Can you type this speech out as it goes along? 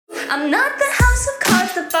I'm not the house of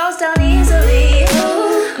cards that falls down easily.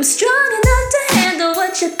 I'm strong enough to handle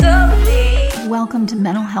what you throw at me. Welcome to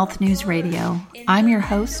Mental Health News Radio. I'm your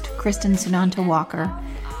host, Kristin Sunanta Walker.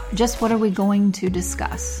 Just what are we going to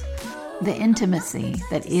discuss? The intimacy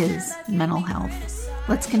that is mental health.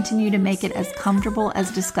 Let's continue to make it as comfortable as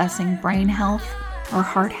discussing brain health or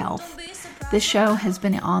heart health. This show has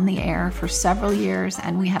been on the air for several years,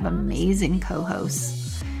 and we have amazing co-hosts.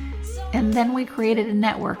 And then we created a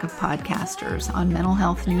network of podcasters on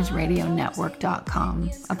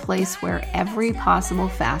mentalhealthnewsradionetwork.com, a place where every possible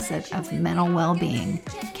facet of mental well-being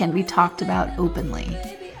can be talked about openly.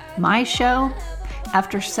 My show,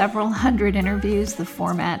 after several hundred interviews, the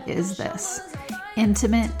format is this: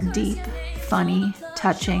 intimate, deep, funny,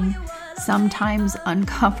 touching, sometimes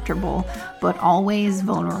uncomfortable, but always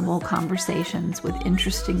vulnerable conversations with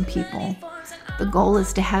interesting people. The goal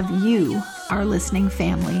is to have you, our listening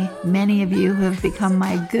family, many of you who have become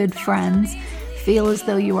my good friends, feel as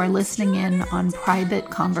though you are listening in on private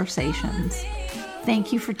conversations.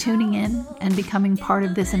 Thank you for tuning in and becoming part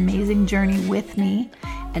of this amazing journey with me,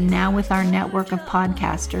 and now with our network of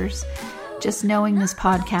podcasters. Just knowing this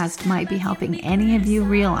podcast might be helping any of you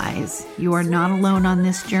realize you are not alone on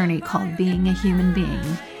this journey called being a human being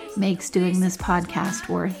makes doing this podcast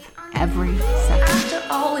worth every second. After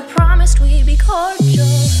all we promised, we'd be cordial.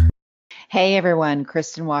 Hey everyone,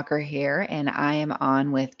 Kristin Walker here, and I am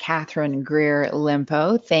on with Catherine Greer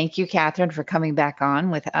Limpo. Thank you, Catherine, for coming back on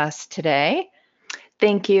with us today.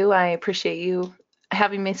 Thank you. I appreciate you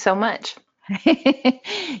having me so much.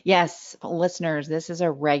 Yes, listeners, this is a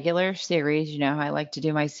regular series. You know how I like to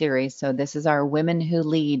do my series. So this is our Women Who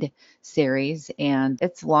Lead series, and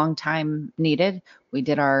it's a long time needed. We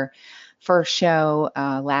did our first show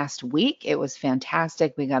last week. It was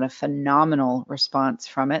fantastic. We got a phenomenal response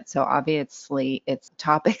from it. So obviously it's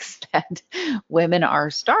topics that women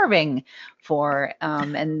are starving for.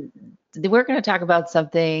 And we're going to talk about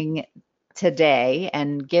something today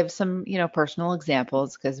and give some, personal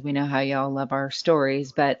examples, because we know how y'all love our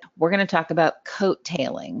stories, but we're going to talk about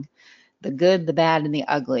coattailing, the good, the bad, and the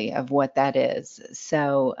ugly of what that is.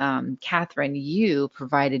 So, Catherine, you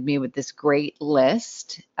provided me with this great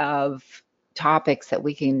list of topics that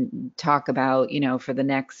we can talk about, for the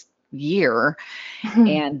next year.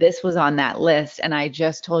 And this was on that list. And I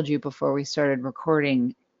just told you before we started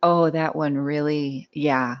recording, oh, that one really,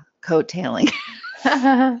 coattailing.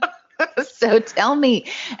 So tell me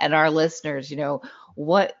and our listeners,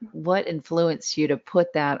 what influenced you to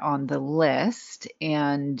put that on the list,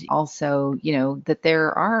 and also, that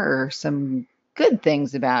there are some good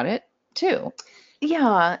things about it too.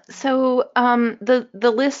 Yeah. So the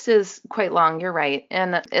list is quite long. You're right.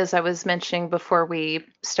 And as I was mentioning before we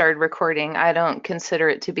started recording, I don't consider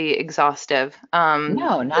it to be exhaustive.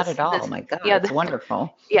 No, not at all. My God, yeah, it's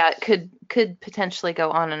wonderful. Yeah, it could potentially go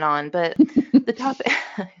on and on, but the topic.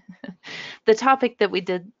 The topic that we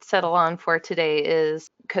did settle on for today is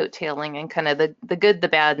coattailing, and kind of the good, the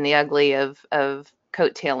bad, and the ugly of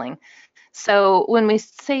coattailing. So when we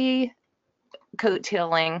say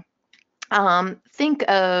coattailing, think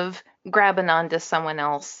of grabbing onto someone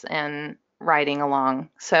else and riding along.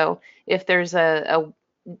 So if there's a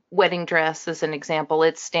wedding dress as an example,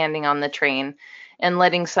 it's standing on the train and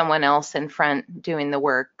letting someone else in front doing the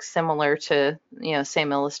work, similar to,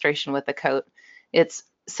 same illustration with the coat. It's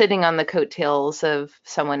sitting on the coattails of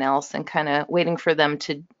someone else and kind of waiting for them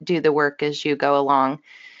to do the work as you go along.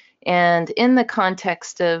 And in the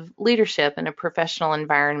context of leadership in a professional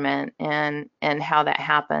environment and how that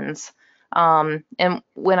happens. And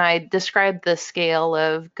when I describe the scale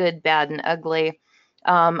of good, bad, and ugly,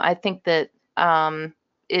 I think that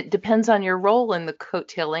it depends on your role in the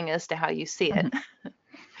coattailing as to how you see it.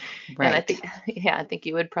 Right. And I think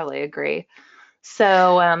you would probably agree.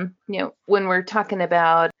 So, when we're talking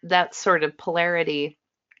about that sort of polarity,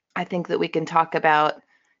 I think that we can talk about,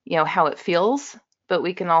 how it feels, but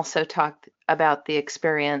we can also talk about the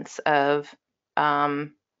experience of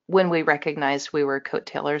when we recognized we were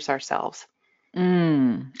coattailers ourselves.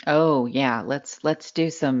 Oh yeah, let's do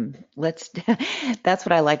some, that's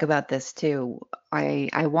what I like about this too.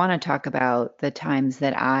 I want to talk about the times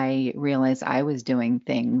that I realized I was doing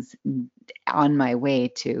things on my way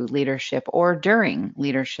to leadership or during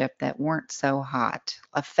leadership that weren't so hot.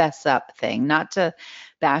 A fess up thing, not to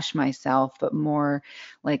bash myself, but more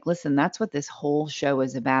like, listen, that's what this whole show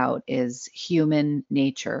is about, is human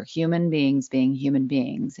nature, human beings being human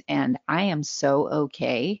beings. And I am so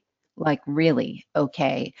okay, like really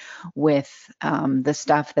okay with the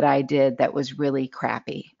stuff that I did that was really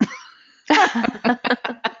crappy.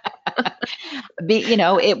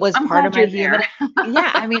 It was I'm part glad of my you're human. there.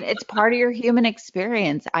 Yeah, I mean, it's part of your human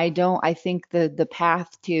experience. I think the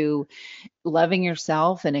path to loving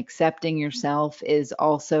yourself and accepting yourself is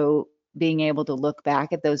also being able to look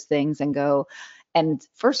back at those things and go, and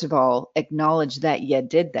first of all, acknowledge that you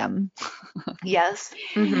did them. Yes.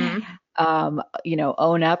 Mm-hmm.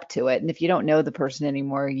 Own up to it. And if you don't know the person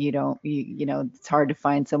anymore, it's hard to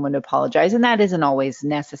find someone to apologize. And that isn't always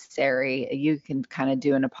necessary. You can kind of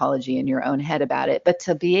do an apology in your own head about it. But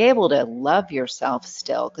to be able to love yourself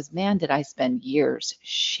still, because man, did I spend years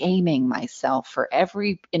shaming myself for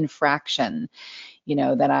every infraction,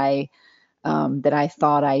 that I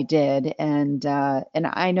thought I did, and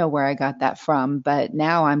I know where I got that from. But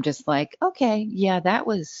now I'm just like, okay, yeah, that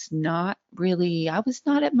was not really. I was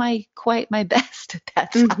not at my quite my best at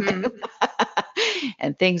that Mm-hmm. time,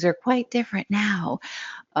 and things are quite different now.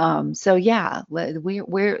 So yeah,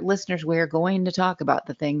 we're listeners. We're going to talk about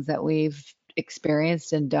the things that we've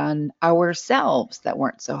experienced and done ourselves that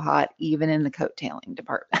weren't so hot, even in the coattailing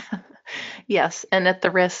department. Yes. And at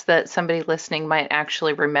the risk that somebody listening might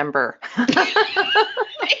actually remember.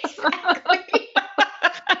 Exactly.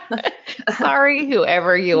 Sorry,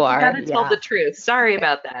 whoever you You got are. to tell Yeah. the truth. Sorry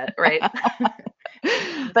about that. Right.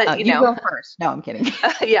 But, You go first. No, I'm kidding.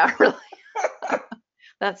 yeah, really.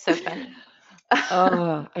 That's so funny.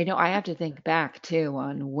 Oh, I know. I have to think back too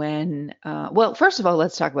on when. Well, first of all,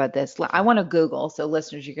 let's talk about this. I want to Google, so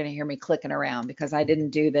listeners, you're going to hear me clicking around because I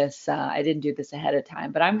didn't do this. I didn't do this ahead of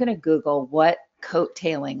time, but I'm going to Google what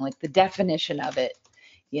coattailing, like the definition of it.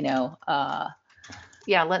 You know.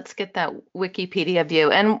 Yeah, let's get that Wikipedia view.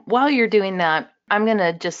 And while you're doing that, I'm going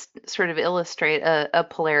to just sort of illustrate a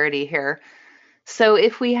polarity here. So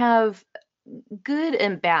if we have good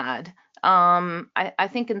and bad, I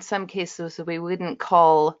think in some cases we wouldn't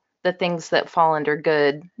call the things that fall under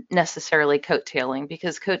good necessarily coattailing,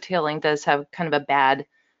 because coattailing does have kind of a bad Right.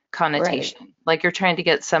 connotation, like you're trying to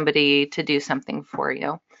get somebody to do something for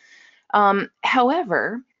you.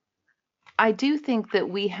 However, I do think that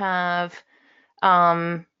we have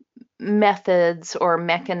um, methods or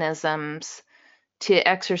mechanisms to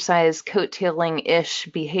exercise coattailing-ish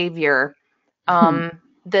behavior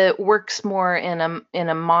that works more in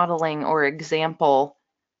a modeling or example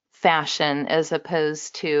fashion, as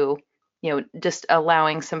opposed to just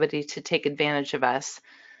allowing somebody to take advantage of us.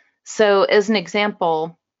 So as an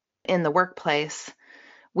example, in the workplace,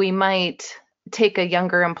 we might take a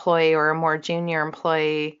younger employee or a more junior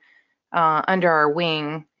employee under our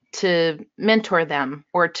wing to mentor them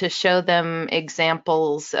or to show them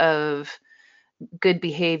examples of good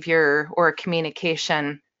behavior or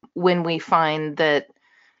communication when we find that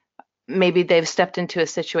maybe they've stepped into a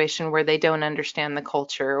situation where they don't understand the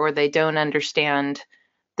culture or they don't understand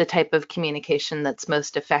the type of communication that's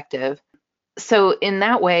most effective. So, in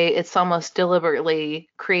that way, it's almost deliberately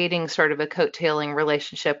creating sort of a coattailing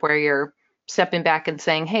relationship where you're stepping back and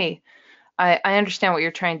saying, hey, I understand what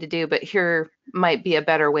you're trying to do, but here might be a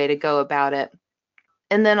better way to go about it.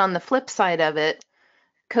 And then on the flip side of it,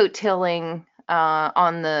 coattailing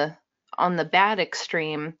on the bad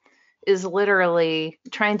extreme is literally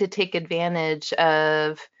trying to take advantage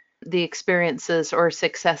of the experiences or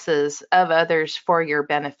successes of others for your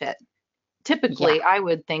benefit. Yeah. Typically, I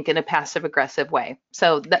would think in a passive aggressive way.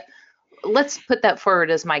 So let's put that forward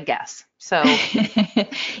as my guess. So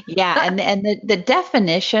Yeah, and the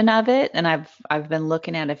definition of it, and I've been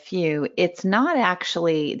looking at a few, it's not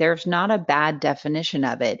actually, there's not a bad definition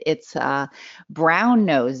of it. It's brown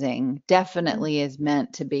nosing definitely is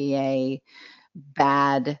meant to be a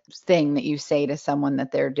bad thing that you say to someone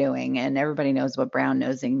that they're doing, and everybody knows what brown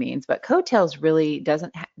nosing means, but coattails really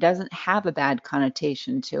doesn't have a bad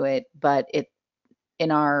connotation to it, but it in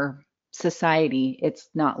our society, it's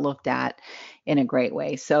not looked at in a great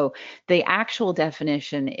way. So the actual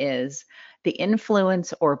definition is the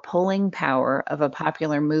influence or pulling power of a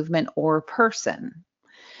popular movement or person.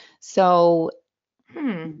 So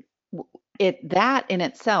hmm, that in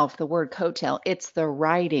itself, the word coattail, it's the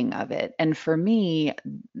writing of it. And for me,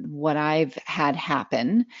 what I've had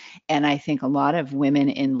happen, and I think a lot of women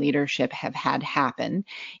in leadership have had happen,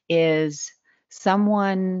 is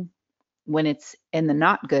someone, when it's in the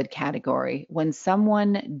not good category, when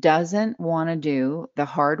someone doesn't want to do the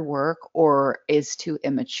hard work or is too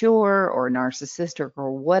immature or narcissistic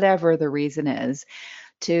or whatever the reason is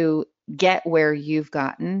to get where you've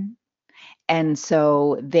gotten. And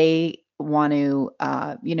so they want to,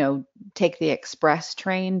 take the express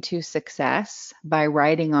train to success by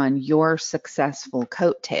riding on your successful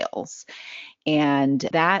coattails. And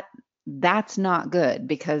that's not good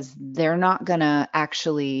because they're not going to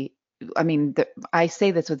actually I mean, I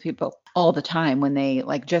say this with people all the time when they,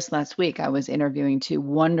 like just last week, I was interviewing two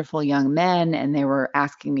wonderful young men and they were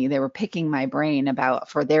asking me, they were picking my brain about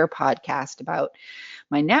for their podcast about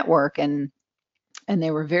my network, and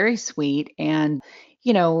they were very sweet. And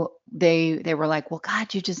they were like, well,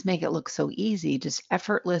 God, you just make it look so easy, just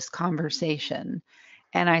effortless conversation.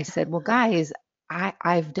 And I said, well, guys,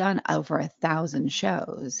 I've done over 1,000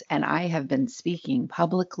 shows and I have been speaking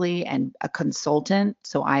publicly and a consultant,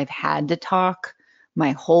 so I've had to talk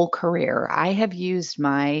my whole career. I have used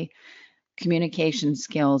my communication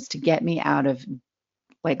skills to get me out of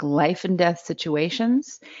like life and death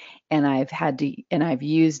situations, and I've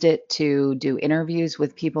used it to do interviews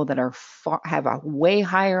with people that have a way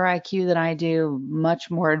higher IQ than I do,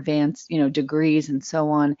 much more advanced, degrees and so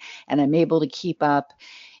on, and I'm able to keep up.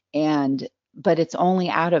 And but it's only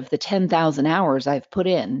out of the 10,000 hours I've put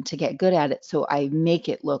in to get good at it, so I make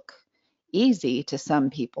it look easy to some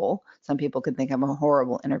people. Some people could think I'm a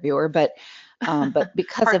horrible interviewer, but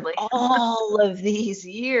because of Hardly. all of these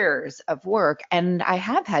years of work, and I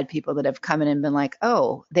have had people that have come in and been like,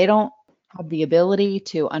 oh, they don't have the ability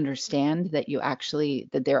to understand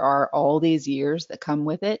that there are all these years that come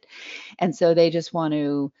with it. And so they just want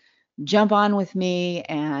to jump on with me,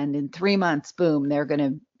 and in 3 months, boom, they're going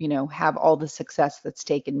to, have all the success that's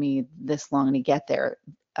taken me this long to get there.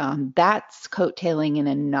 That's coattailing in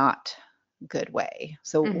a not good way.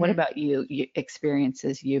 So what Hmm. about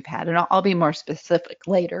experiences you've had? And I'll be more specific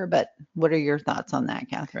later, but what are your thoughts on that,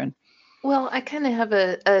 Catherine? Well, I kind of have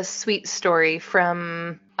a sweet story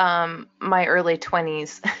from my early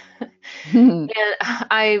 20s. And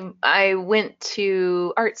I went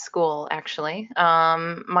to art school actually.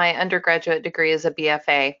 My undergraduate degree is a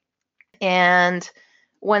BFA. And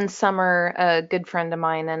one summer, a good friend of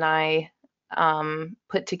mine and I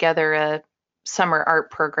put together a summer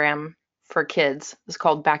art program for kids. It was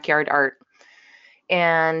called Backyard Art.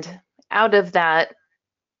 And out of that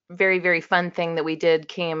very, very fun thing that we did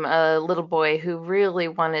came a little boy who really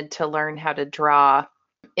wanted to learn how to draw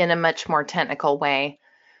in a much more technical way.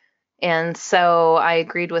 And so I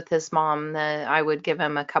agreed with his mom that I would give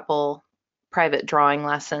him a couple private drawing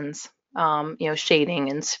lessons, shading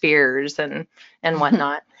and spheres and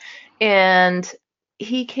whatnot. And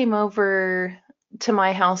he came over to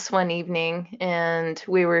my house one evening and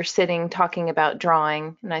we were sitting talking about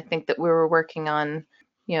drawing. And I think that we were working on,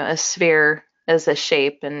 a sphere as a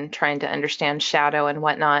shape and trying to understand shadow and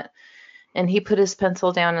whatnot. And he put his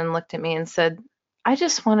pencil down and looked at me and said, I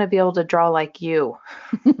just want to be able to draw like you.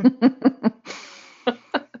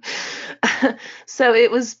 So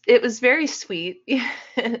it was very sweet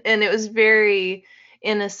and it was very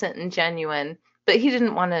innocent and genuine, but he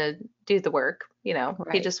didn't want to do the work, he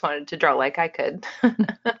Right. just wanted to draw like I could.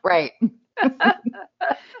 Right.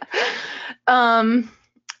 um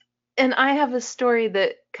and I have a story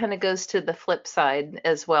that kind of goes to the flip side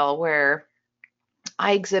as well, where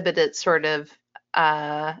I exhibited sort of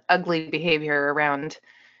ugly behavior around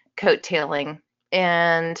coattailing,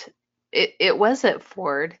 and it was at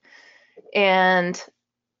Ford. And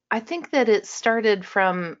I think that it started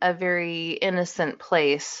from a very innocent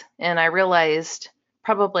place, and I realized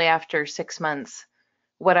probably after 6 months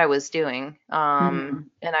what I was doing. Mm,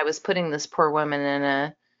 And I was putting this poor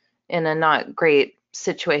woman in a not great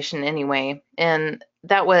situation anyway. And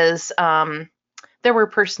that was there were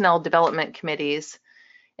personnel development committees,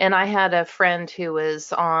 and I had a friend who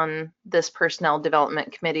was on this personnel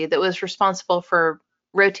development committee that was responsible for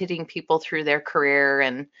rotating people through their career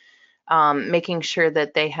and making sure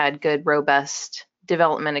that they had good, robust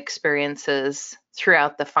development experiences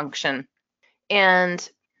throughout the function. And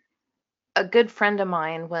a good friend of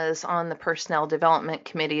mine was on the personnel development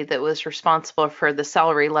committee that was responsible for the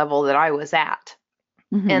salary level that I was at.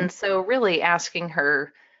 hmm And so, really asking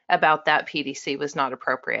her about that PDC was not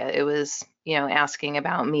appropriate. It was, asking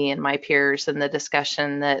about me and my peers and the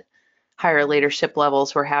discussion that higher leadership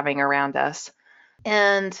levels were having around us.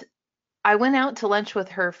 And I went out to lunch with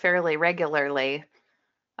her fairly regularly.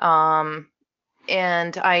 Um,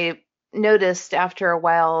 and I noticed after a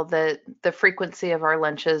while that the frequency of our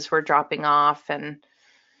lunches were dropping off, and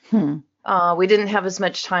Hmm. we didn't have as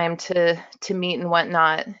much time to meet and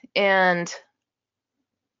whatnot. And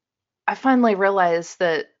I finally realized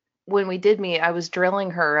that when we did meet, I was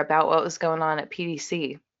drilling her about what was going on at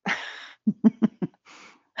PDC.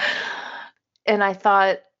 And I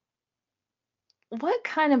thought, what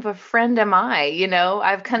kind of a friend am I?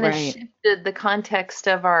 I've kind of Right. shifted the context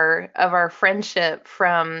of our friendship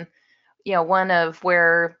from, one of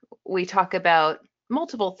where we talk about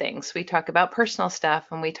multiple things. We talk about personal stuff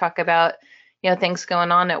and we talk about, things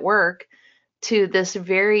going on at work. to this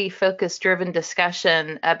very focus-driven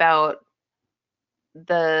discussion about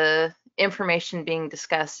the information being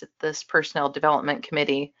discussed at this personnel development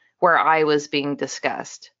committee where I was being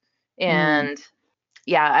discussed. And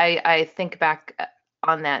yeah, I think back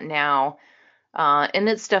on that now. And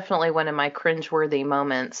it's definitely one of my cringeworthy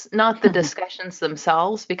moments. Not the discussions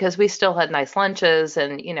themselves, because we still had nice lunches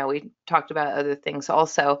and, we talked about other things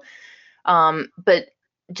also. But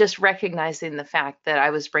just recognizing the fact that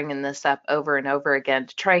I was bringing this up over and over again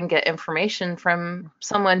to try and get information from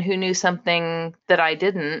someone who knew something that I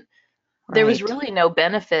didn't. There was Right. really no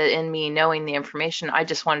benefit in me knowing the information. I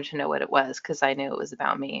just wanted to know what it was because I knew it was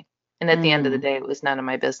about me. And at the end of the day, it was none of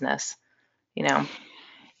my business, you know.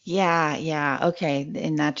 Yeah. Okay.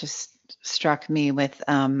 And that just struck me with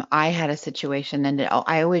I had a situation, and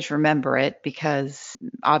I always remember it because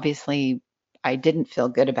obviously I didn't feel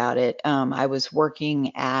good about it. I was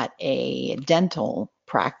working at a dental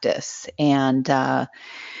practice, and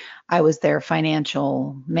I was their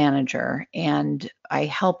financial manager, and I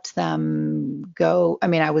helped them go. I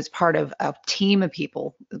mean, I was part of a team of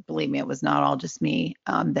people. Believe me, it was not all just me.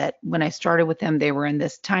 That when I started with them, they were in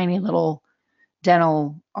this tiny little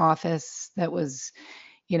dental office that was,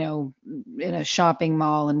 in a shopping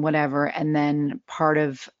mall and whatever. And then part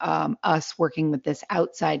of us working with this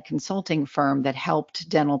outside consulting firm that helped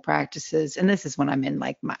dental practices. And this is when I'm in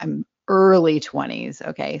like I'm early 20s.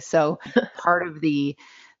 Okay. So part of the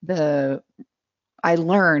I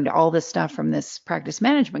learned all this stuff from this practice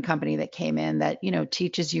management company that came in that,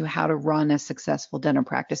 teaches you how to run a successful dental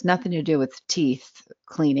practice. Nothing to do with teeth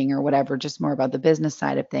cleaning or whatever, just more about the business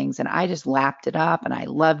side of things. And I just lapped it up and I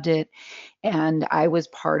loved it. And I was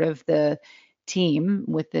part of the team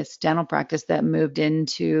with this dental practice that moved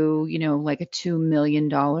into, like a $2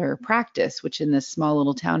 million practice, which in this small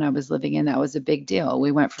little town I was living in, that was a big deal.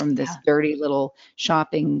 We went from this dirty little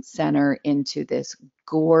shopping center into this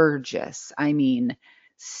gorgeous, I mean,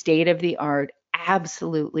 state of the art,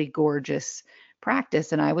 absolutely gorgeous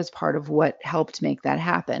practice. And I was part of what helped make that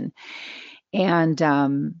happen. And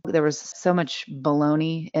there was so much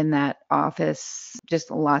baloney in that office,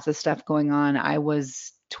 just lots of stuff going on. I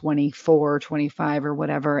was 24, 25 or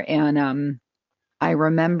whatever. And I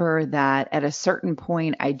remember that at a certain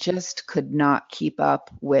point, I just could not keep up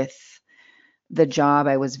with the job.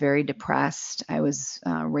 I was very depressed. I was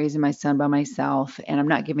raising my son by myself, and I'm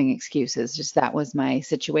not giving excuses, just that was my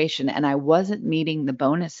situation. And I wasn't meeting the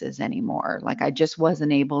bonuses anymore. Like I just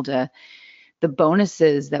wasn't able to, the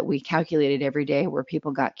bonuses that we calculated every day where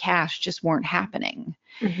people got cash just weren't happening.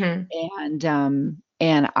 And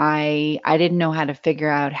I didn't know how to figure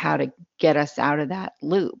out how to get us out of that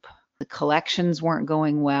loop. The collections weren't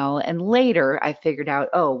going well. And later I figured out,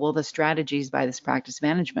 oh, well, the strategies by this practice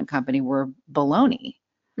management company were baloney.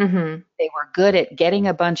 They were good at getting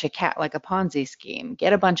a bunch of like a Ponzi scheme,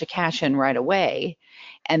 get a bunch of cash in right away.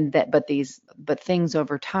 And but things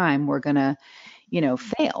over time were going to,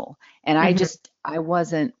 fail. And I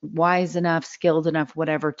wasn't wise enough, skilled enough,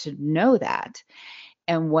 whatever, to know that.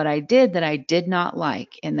 And what I did that I did not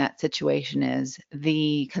like in that situation is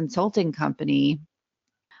the consulting company.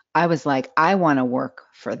 I was like, I want to work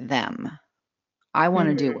for them. I want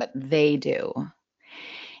to do what they do.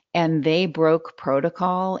 And they broke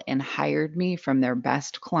protocol and hired me from their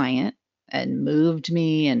best client and moved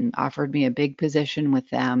me and offered me a big position with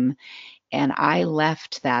them. And I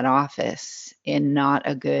left that office in not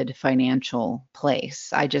a good financial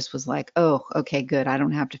place. I just was like, oh, okay, good. I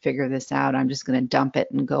don't have to figure this out. I'm just going to dump it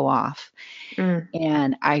and go off.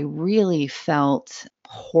 And I really felt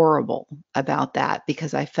horrible about that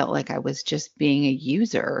because I felt like I was just being a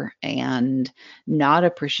user and not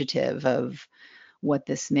appreciative of what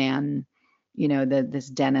this man, this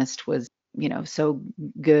dentist was, so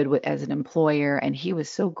good as an employer. And he was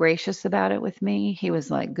so gracious about it with me. He was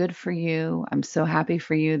like, good for you. I'm so happy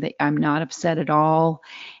for you that I'm not upset at all.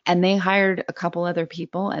 And they hired a couple other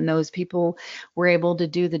people, and those people were able to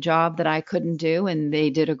do the job that I couldn't do. And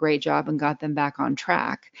they did a great job and got them back on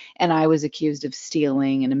track. And I was accused of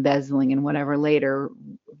stealing and embezzling and whatever later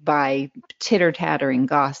by titter-tattering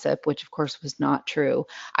gossip, which of course was not true.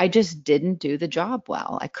 I just didn't do the job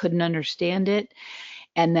well. I couldn't understand it.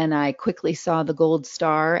 And then I quickly saw the gold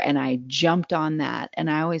star and I jumped on that.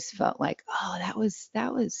 And I always felt like, oh, that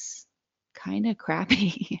was kind of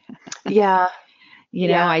crappy. Yeah.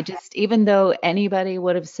 I just, even though anybody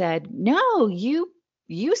would have said, no, you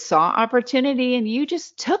saw opportunity and you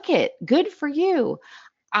just took it. Good for you.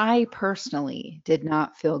 I personally did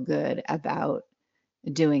not feel good about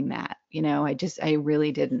doing that. I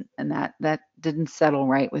really didn't. And that didn't settle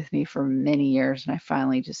right with me for many years. And I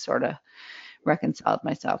finally just sort of reconciled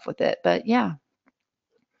myself with it. But yeah.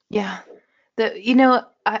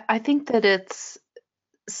 I think that it's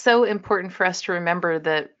so important for us to remember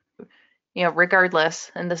that,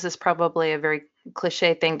 regardless, and this is probably a very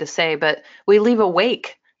cliche thing to say, but we leave a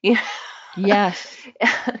wake. You Yes.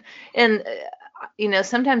 and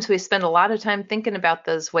sometimes we spend a lot of time thinking about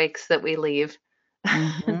those wakes that we leave.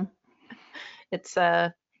 Hmm. It's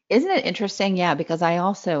Isn't it interesting? Yeah, because I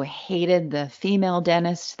also hated the female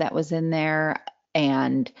dentist that was in there,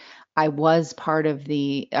 and I was part of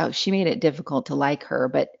the, oh, she made it difficult to like her,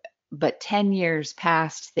 but 10 years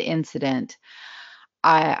past the incident,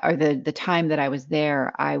 or the time that I was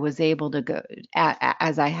there, I was able to go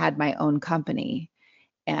as I had my own company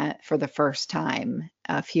for the first time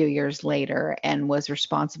a few years later and was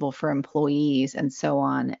responsible for employees and so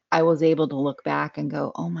on. I was able to look back and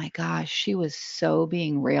go, oh my gosh, she was so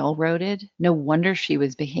being railroaded. No wonder she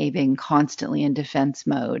was behaving constantly in defense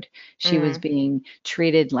mode. She was mm, being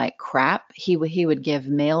treated like crap. He would give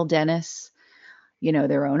male dentists,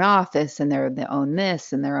 their own office and their own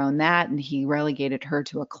this and their own that. And he relegated her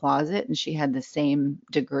to a closet and she had the same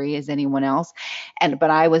degree as anyone else. But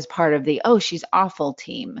I was part of the, oh, she's awful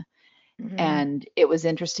team. mhm, And it was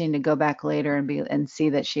interesting to go back later and see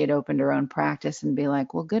that she had opened her own practice and be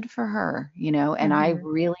like, well, good for her. And I mhm,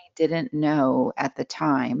 really didn't know at the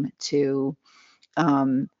time to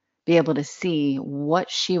um, be able to see what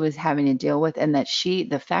she was having to deal with, and that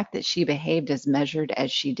the fact that she behaved as measured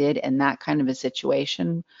as she did in that kind of a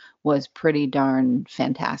situation was pretty darn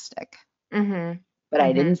fantastic. mhm, But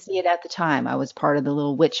I didn't mhm. see it at the time. I was part of the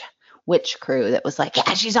little witch crew that was like,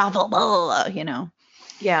 yeah, she's awful, blah.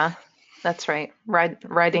 Yeah, that's right.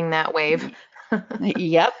 Riding that wave.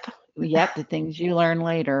 Yep. Yep. The things you learn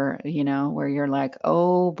later, where you're like,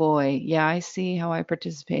 oh boy, yeah, I see how I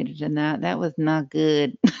participated in that. That was not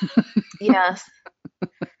good. Yes.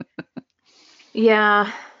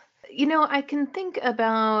 Yeah. I can think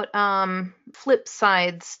about flip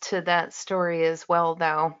sides to that story as well,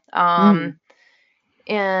 though. Mm,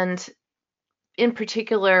 And in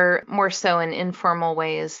particular, more so in informal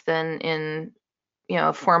ways than in,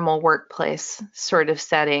 a formal workplace sort of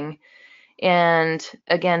setting. And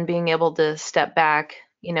again, being able to step back,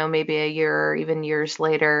 maybe a year or even years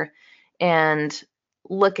later and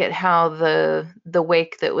look at how the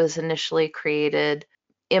wake that was initially created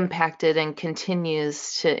impacted and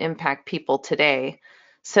continues to impact people today.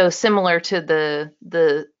 So similar to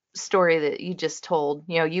the story that you just told,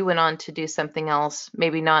 you went on to do something else,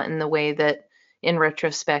 maybe not in the way that in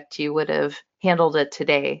retrospect you would have handled it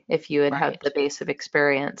today if you had had right. the base of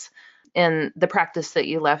experience. And the practice that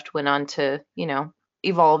you left went on to,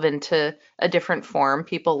 evolve into a different form.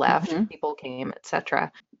 People left, Hmm. people came,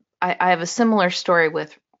 etc. I have a similar story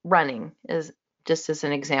with running, is just as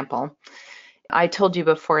an example. I told you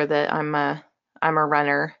before that I'm a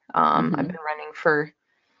runner. I've Hmm. been running for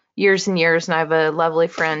years and years, and I have a lovely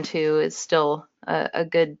friend who is still a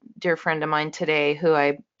good dear friend of mine today, who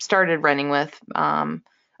I started running with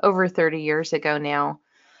over 30 years ago now.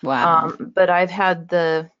 Wow. But I've had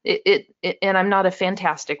and I'm not a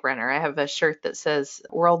fantastic runner. I have a shirt that says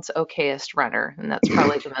 "World's Okayest Runner," and that's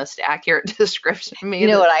probably the most accurate description of me You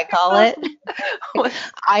know that what I call it? possible.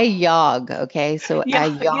 I jog. Okay. So I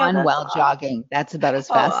Yeah, yeah, yawn that's while jogging. That's about as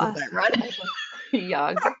oh, fast as I awesome. run.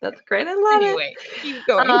 Yogs. That's great. I love it. Anyway, keep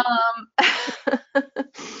going. Um,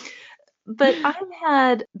 but I've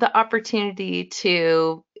had the opportunity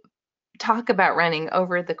to talk about running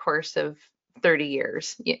over the course of 30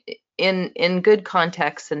 years in good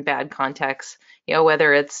contexts and bad contexts,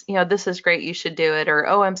 whether it's, this is great, you should do it, or,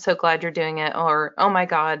 oh, I'm so glad you're doing it, or, oh my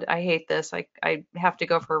God, I hate this. I have to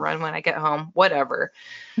go for a run when I get home, whatever.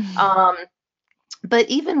 Um, but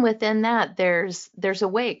even within that, there's a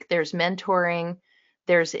wake, there's mentoring,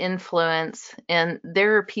 there's influence, and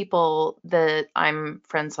there are people that I'm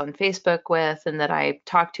friends on Facebook with and that I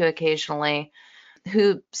talk to occasionally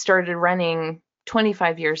who started running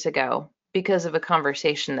 25 years ago because of a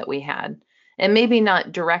conversation that we had. And maybe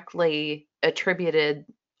not directly attributed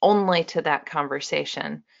only to that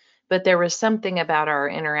conversation, but there was something about our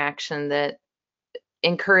interaction that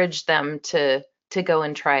encouraged them to go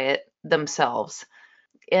and try it themselves.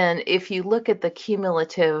 And if you look at the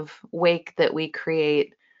cumulative wake that we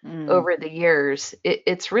create Mm, over the years,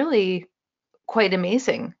 it's really quite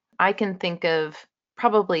amazing. I can think of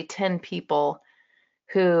probably 10 people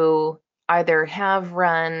who either have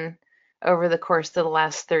run over the course of the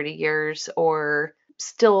last 30 years or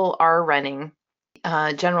still are running,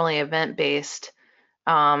 generally event based.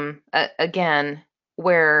 Again,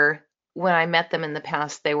 where when I met them in the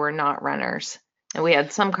past, they were not runners. And we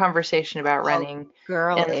had some conversation about Oh, running.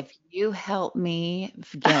 girl, And if you help me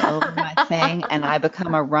get over my thing and I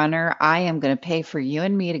become a runner, I am going to pay for you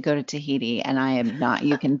and me to go to Tahiti, and I am not.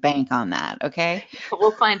 You can bank on that, okay?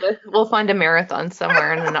 we'll find a marathon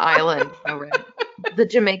somewhere in an island. Go run it. The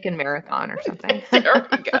Jamaican Marathon or something. There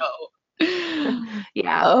we go.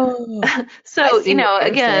 Yeah. Oh, I So, see what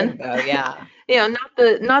you're saying, again, though. Yeah.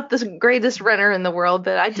 not the greatest runner in the world,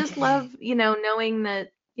 but I just love, knowing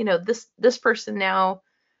that, this person now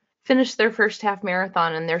finished their first half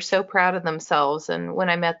marathon and they're so proud of themselves. And when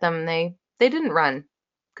I met them, they didn't run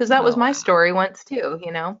because that was Oh, my wow. story once too.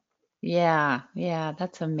 Yeah, yeah,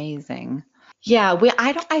 that's amazing. Yeah,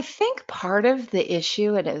 I think part of the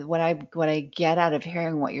issue and what I get out of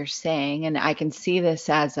hearing what you're saying, and I can see this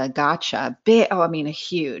as a gotcha, big, oh, I mean a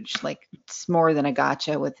huge, like it's more than a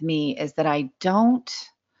gotcha with me, is that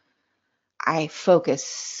I focus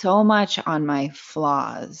so much on my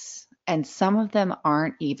flaws, and some of them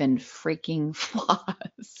aren't even freaking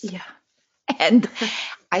flaws. Yeah. And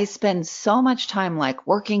I spend so much time like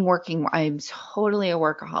working, working. I'm totally a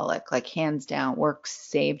workaholic, like hands down. Work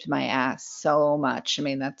saved my ass so much. I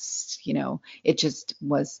mean, it just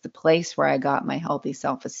was the place where I got my healthy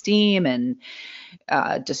self-esteem and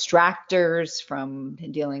distractors from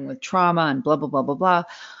dealing with trauma and blah, blah, blah, blah, blah.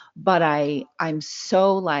 But I'm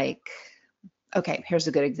so like, okay, here's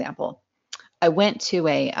a good example. I went to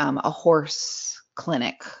a horse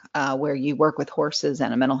clinic where you work with horses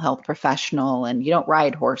and a mental health professional, and you don't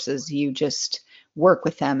ride horses, you just work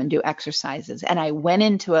with them and do exercises. And I went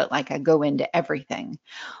into it like I go into everything.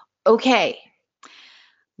 Okay,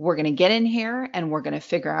 we're going to get in here and we're going to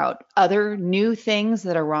figure out other new things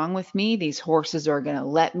that are wrong with me. These horses are going to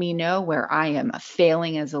let me know where I am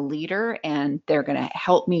failing as a leader, and they're going to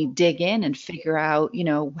help me dig in and figure out,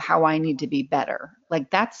 how I need to be better. Like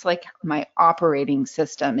that's like my operating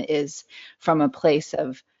system is from a place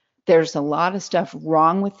of there's a lot of stuff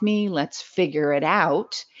wrong with me. Let's figure it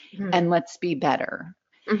out Hmm. and let's be better.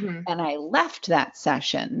 Hmm. And I left that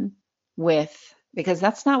session because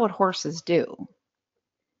that's not what horses do.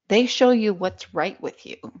 They show you what's right with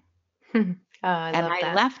you. I And love I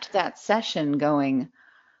that. left that session going,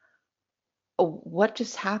 oh, what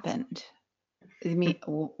just happened? I mean,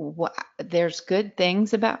 what, there's good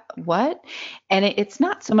things about what? And it's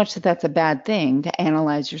not so much that that's a bad thing to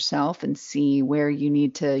analyze yourself and see where you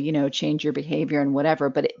need to, change your behavior and whatever.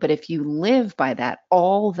 But if you live by that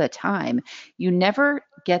all the time, you never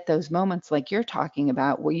get those moments like you're talking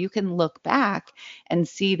about where you can look back and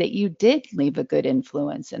see that you did leave a good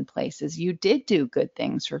influence in places. You did do good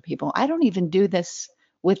things for people. I don't even do this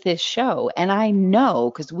with this show. And I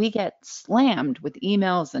know because we get slammed with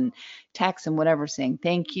emails and text and whatever saying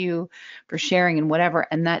thank you for sharing and whatever.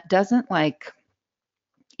 And that doesn't like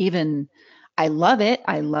even I love it.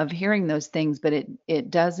 I love hearing those things, but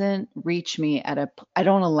it doesn't reach me I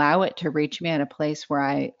don't allow it to reach me at a place where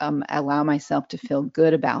I allow myself to feel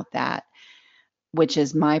good about that, which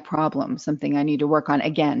is my problem, something I need to work on.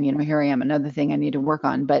 Again, here I am, another thing I need to work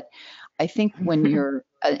on. But I think when you're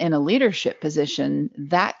in a leadership position,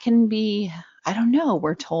 that can be, I don't know,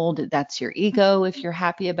 we're told that that's your ego if you're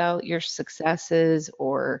happy about your successes,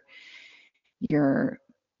 or you're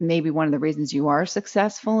maybe one of the reasons you are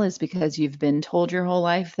successful is because you've been told your whole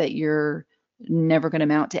life that you're never going to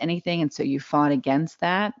amount to anything, and so you fought against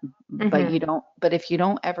that. Hmm. But if you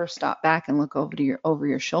don't ever stop back and look over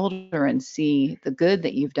your shoulder and see the good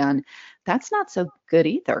that you've done, that's not so good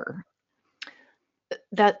either.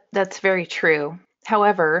 That's very true.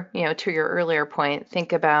 However, to your earlier point,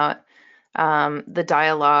 think about the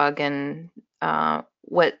dialogue and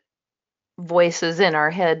what voices in our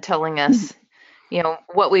head telling us,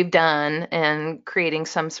 what we've done and creating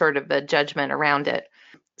some sort of a judgment around it.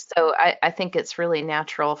 So I think it's really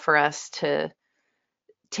natural for us to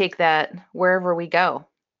take that wherever we go.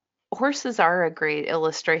 Horses are a great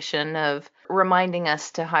illustration of reminding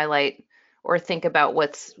us to highlight or think about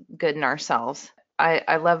what's good in ourselves.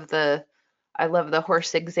 I love the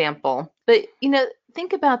horse example. But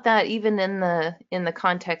think about that even in the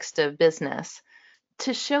context of business.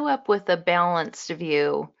 To show up with a balanced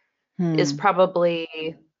view is Hmm.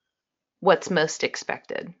 probably what's most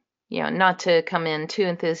expected. Not to come in too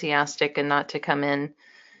enthusiastic and not to come in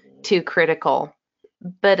too critical.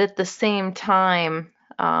 But at the same time,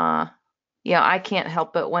 I can't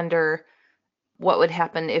help but wonder what would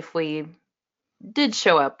happen if we did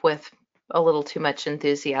show up with a little too much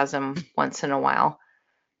enthusiasm once in a while.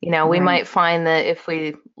 We Right. might find that if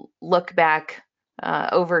we look back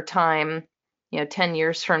over time, 10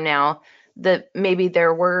 years from now, that maybe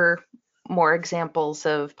there were more examples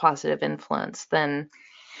of positive influence than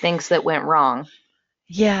things that went wrong.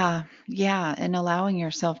 Yeah, yeah, and allowing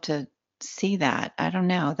yourself to see that. I don't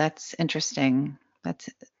know. That's interesting. That's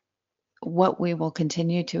what we will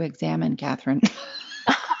continue to examine, Catherine.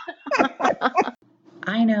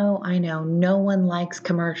 I know, no one likes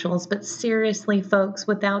commercials, but seriously, folks,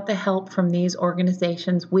 without the help from these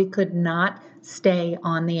organizations, we could not stay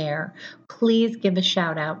on the air. Please give a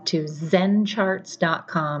shout out to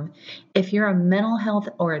zencharts.com. If you're a mental health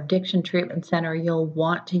or addiction treatment center, you'll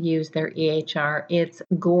want to use their EHR. It's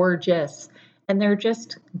gorgeous, and they're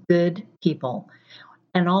just good people.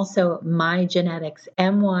 And also mygenetics,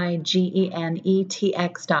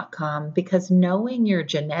 mygenetx.com, because knowing your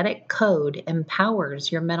genetic code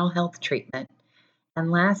empowers your mental health treatment.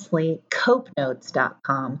 And lastly,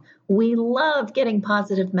 copenotes.com. We love getting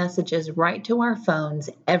positive messages right to our phones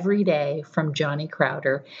every day from Johnny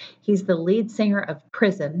Crowder. He's the lead singer of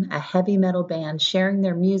Prison, a heavy metal band sharing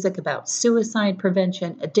their music about suicide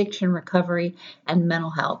prevention, addiction recovery, and mental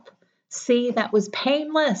health. See, that was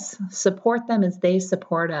painless. Support them as they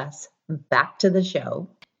support us. Back to the show.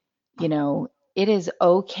 You know, it is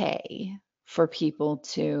okay for people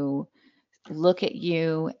to look at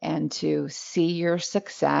you and to see your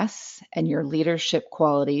success and your leadership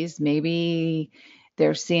qualities. Maybe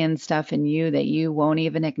they're seeing stuff in you that you won't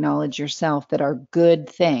even acknowledge yourself that are good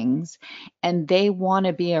things. And they want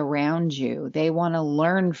to be around you. They want to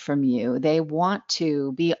learn from you. They want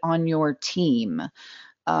to be on your team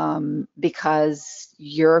because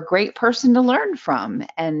you're a great person to learn from.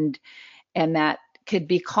 And that could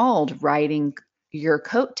be called riding your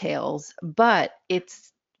coattails, but it's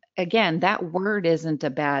again, that word isn't a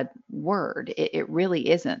bad word. It really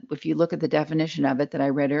isn't. If you look at the definition of it that I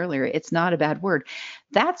read earlier, it's not a bad word.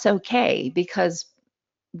 That's okay because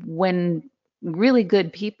when really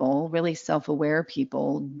good people, really self-aware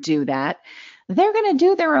people do that, they're going to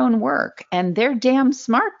do their own work and they're damn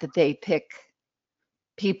smart that they pick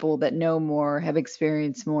people that know more, have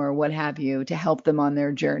experienced more, what have you, to help them on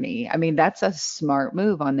their journey. I mean, that's a smart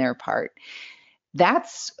move on their part.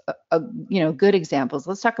 That's good examples.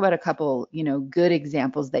 Let's talk about a couple, good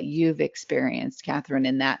examples that you've experienced, Catherine,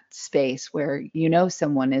 in that space where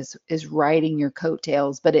someone is riding your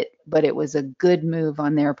coattails, but it was a good move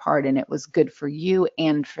on their part and it was good for you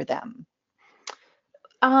and for them.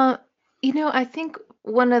 I think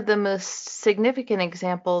one of the most significant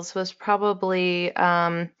examples was probably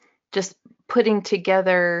just putting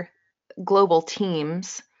together global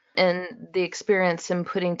teams and the experience in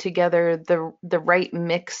putting together the right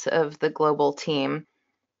mix of the global team.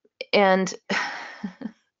 And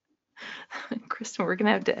Kristin, we're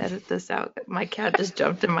gonna have to edit this out. My cat just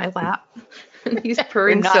jumped in my lap and he's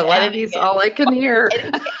purring so loud. He's all I can hear.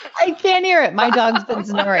 I can't hear it. My dog's been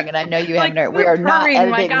snoring, and I know you haven't heard. We are not editing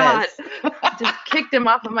my God. this. Just kicked him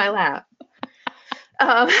off of my lap.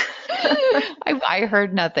 I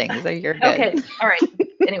heard nothing, so you're good. Okay, all right.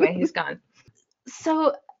 Anyway, he's gone.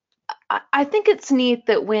 So I think it's neat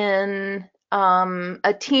that when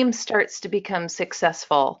a team starts to become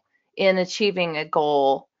successful in achieving a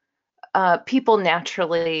goal, people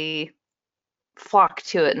naturally flock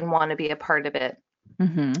to it and want to be a part of it.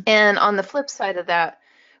 Mm-hmm. And on the flip side of that,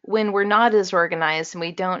 when we're not as organized and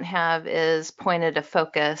we don't have as pointed a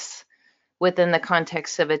focus within the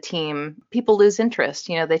context of a team, people lose interest.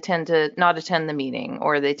 They tend to not attend the meeting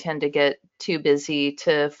or they tend to get too busy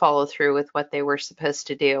to follow through with what they were supposed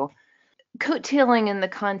to do. Coattailing in the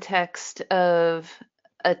context of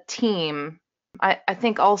a team, I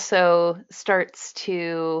think also starts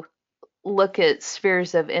to look at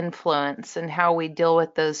spheres of influence and how we deal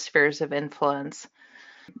with those spheres of influence.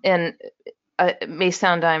 And it may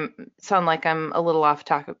sound like I'm a little off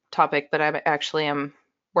topic, but I actually am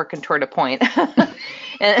working toward a point.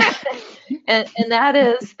 and that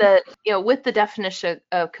is that, with the definition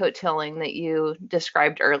of coattailing that you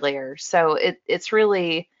described earlier. So it's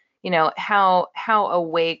really, how a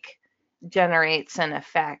wake generates an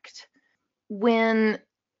effect. When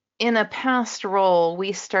in a past role,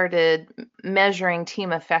 we started measuring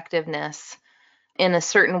team effectiveness in a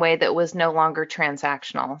certain way that was no longer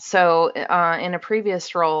transactional. So in a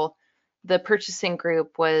previous role, the purchasing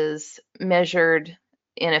group was measured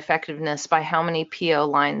in effectiveness by how many PO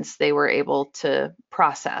lines they were able to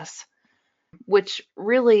process, which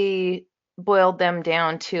really boiled them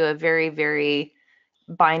down to a very, very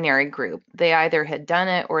binary group. They either had done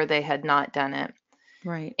it or they had not done it.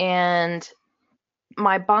 Right. And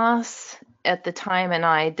my boss at the time and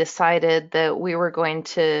I decided that we were going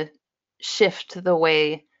to shift the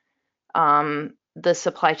way the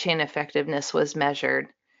supply chain effectiveness was measured.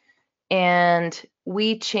 And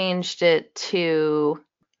we changed it to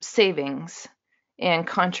savings and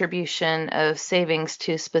contribution of savings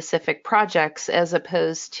to specific projects as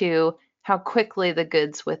opposed to how quickly the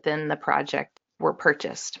goods within the project were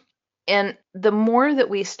purchased. And the more that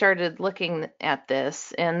we started looking at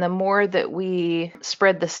this and the more that we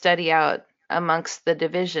spread the study out amongst the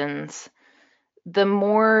divisions, the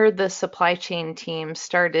more the supply chain team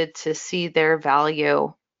started to see their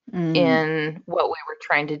value in what we were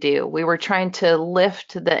trying to do. We were trying to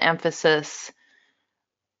lift the emphasis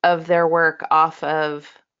of their work off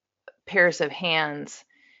of pairs of hands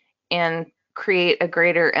and create a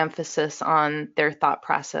greater emphasis on their thought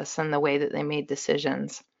process and the way that they made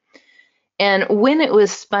decisions. And when it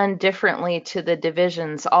was spun differently to the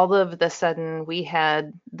divisions, all of a sudden we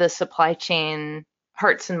had the supply chain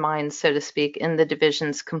hearts and minds, so to speak, in the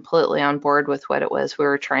divisions completely on board with what it was we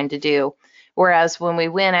were trying to do. Whereas when we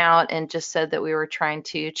went out and just said that we were trying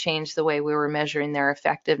to change the way we were measuring their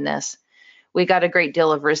effectiveness, we got a great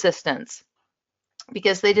deal of resistance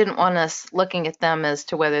because they didn't want us looking at them as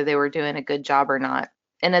to whether they were doing a good job or not.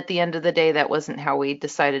 And at the end of the day, that wasn't how we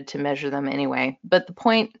decided to measure them anyway. But the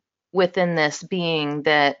point within this being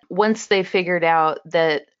that once they figured out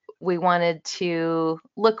that we wanted to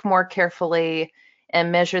look more carefully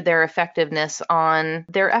and measure their effectiveness on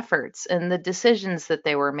their efforts and the decisions that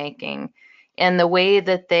they were making and the way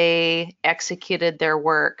that they executed their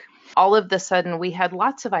work, all of a sudden we had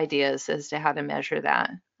lots of ideas as to how to measure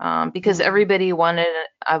that because everybody wanted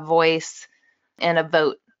a voice and a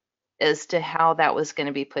vote as to how that was going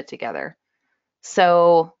to be put together.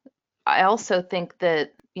 So I also think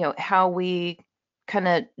that, how we kind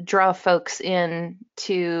of draw folks in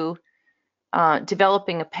to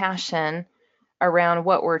developing a passion around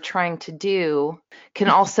what we're trying to do can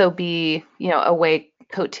also be, a way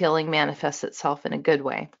coattailing manifests itself in a good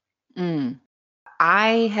way.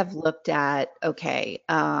 I have looked at,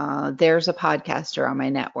 there's a podcaster on my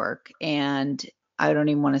network, and I don't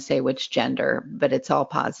even want to say which gender, but it's all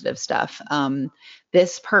positive stuff.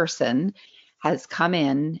 This person has come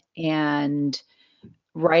in and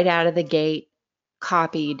right out of the gate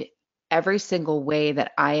copied every single way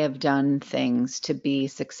that I have done things to be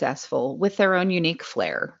successful with their own unique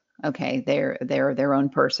flair. Okay, they're their own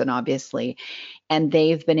person, obviously, and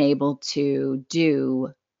they've been able to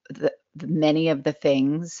do many of the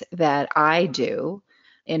things that I do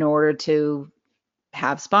in order to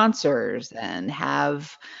have sponsors and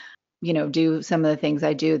have, do some of the things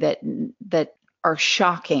I do that are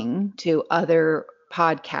shocking to other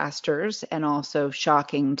podcasters and also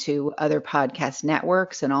shocking to other podcast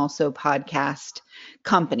networks and also podcast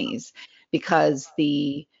companies, because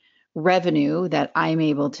the revenue that I'm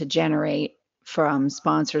able to generate from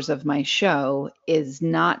sponsors of my show is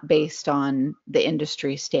not based on the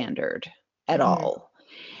industry standard at all.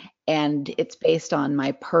 And it's based on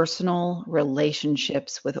my personal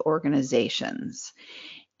relationships with organizations,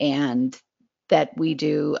 and that we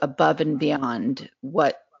do above and beyond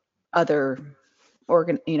what other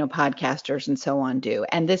podcasters and so on do.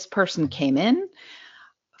 And this person came in,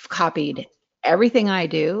 copied everything I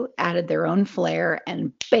do, added their own flair,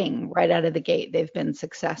 and bang, right out of the gate, they've been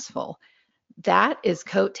successful. That is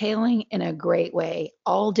coattailing in a great way.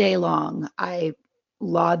 All day long, I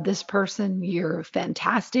laud this person. You're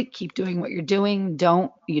fantastic. Keep doing what you're doing.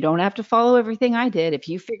 You don't have to follow everything I did. If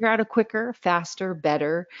you figure out a quicker, faster,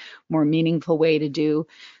 better, more meaningful way to do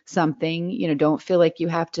something, don't feel like you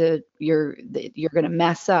have to, you're going to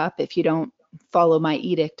mess up if you don't follow my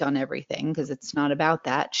edict on everything, because it's not about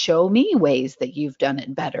that. Show me ways that you've done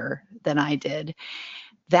it better than I did.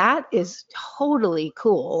 That is totally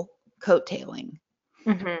cool coattailing.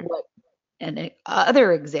 And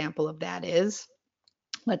another example of that is,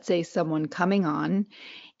 let's say someone coming on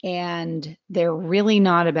and they're really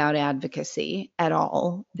not about advocacy at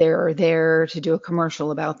all. They're there to do a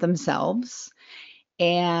commercial about themselves,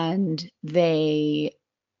 and they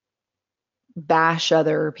bash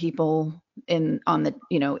other people in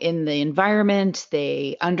the environment.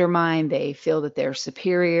 They undermine, they feel that they're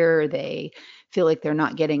superior, they feel like they're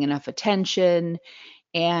not getting enough attention.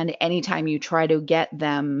 And anytime you try to get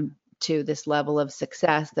them to this level of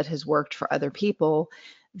success that has worked for other people,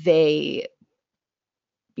 they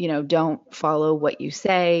don't follow what you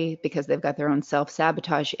say because they've got their own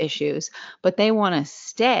self-sabotage issues, but they want to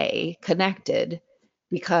stay connected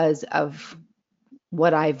because of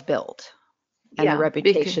what I've built and the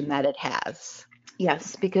reputation that it has.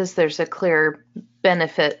 Yes, because there's a clear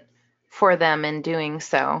benefit for them in doing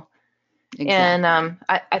so. Exactly. And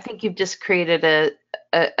I think you've just created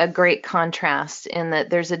a great contrast in that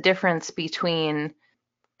there's a difference between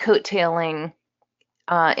coattailing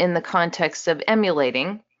in the context of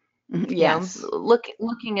emulating Yes.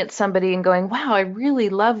 Looking at somebody and going, wow, I really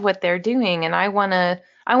love what they're doing, and I want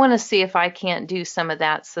to see if I can't do some of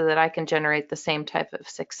that so that I can generate the same type of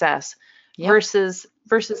success Yep.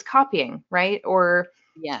 versus copying, right? Or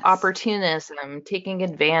Yes. opportunism, taking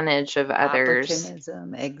advantage of others,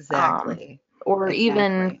 Opportunism. um, Exactly. or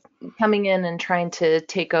even Exactly. coming in and trying to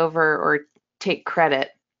take over or take credit.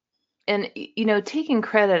 And, taking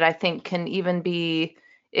credit, I think, can even be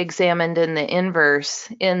examined in the inverse,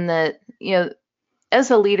 in that,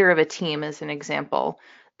 as a leader of a team, as an example,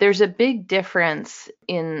 there's a big difference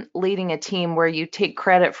in leading a team where you take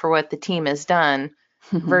credit for what the team has done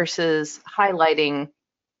versus highlighting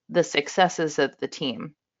the successes of the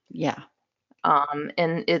team. Yeah. And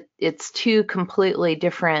it's two completely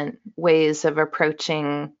different ways of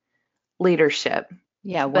approaching leadership.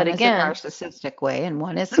 Yeah. But One is a again, narcissistic way, and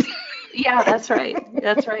one is. yeah, that's right.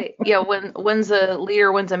 That's right. Yeah, one's a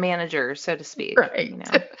leader, one's a manager, so to speak, Right.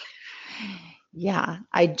 Yeah,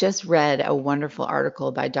 I just read a wonderful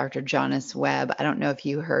article by Dr. Jonas Webb. I don't know if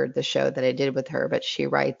you heard the show that I did with her, but she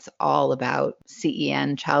writes all about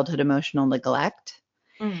CEN, childhood emotional neglect.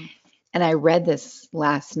 Mm. And I read this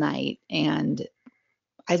last night, and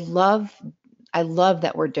I love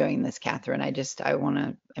that we're doing this, Catherine. I want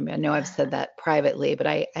to, I mean, I know I've said that privately, but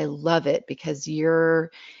I love it because you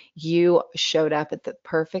showed up at the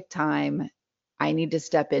perfect time. I need to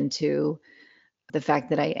step into the fact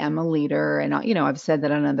that I am a leader, and I've said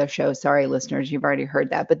that on other shows. Sorry, listeners, you've already heard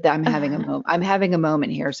that, but I'm having a moment. I'm having a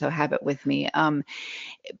moment here, so have it with me.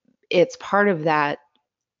 It's part of that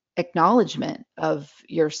acknowledgement of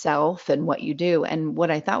yourself and what you do. And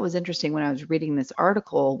what I thought was interesting when I was reading this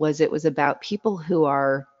article was it was about people who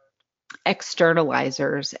are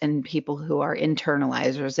externalizers and people who are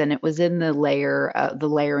internalizers, and it was in the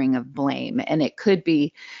layering of blame, and it could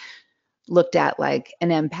be looked at like an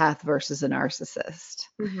empath versus a narcissist.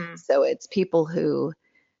 Mm-hmm. So it's people who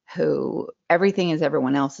everything is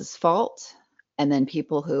everyone else's fault, and then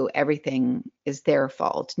people who everything is their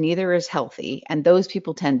fault. Neither is healthy, and those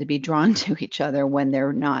people tend to be drawn to each other when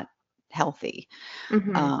they're not healthy,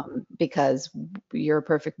 Mm-hmm. because you're a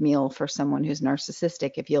perfect meal for someone who's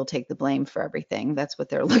narcissistic if you'll take the blame for everything. That's what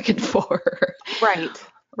they're looking for. Right.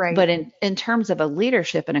 Right. But in terms of a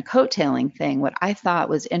leadership and a coattailing thing, what I thought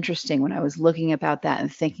was interesting when I was looking about that and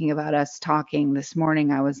thinking about us talking this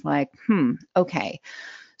morning, I was like, okay.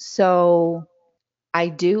 So I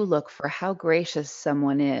do look for how gracious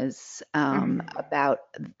someone is Mm-hmm. about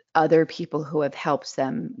other people who have helped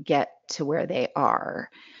them get to where they are.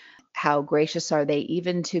 How gracious are they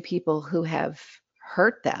even to people who have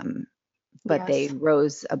hurt them, but they Yes.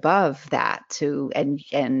 rose above that to and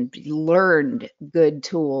learned good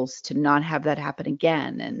tools to not have that happen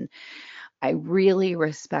again. And I really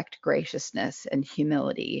respect graciousness and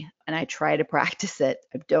humility, and I try to practice it.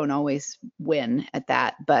 I don't always win at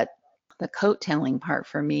that, but the coattailing part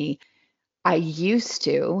for me, I used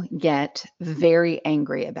to get very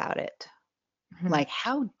angry about it. Mm-hmm. Like,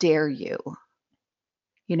 how dare you?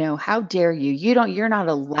 How dare you? You're not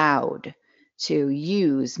allowed to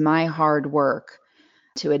use my hard work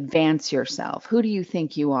to advance yourself. Who do you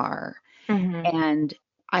think you are? Mm-hmm. And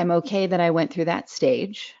I'm okay that I went through that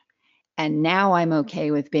stage. And now I'm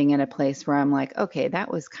okay with being in a place where I'm like, okay, that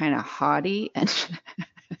was kind of haughty and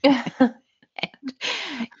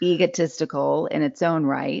egotistical in its own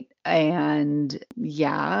right. And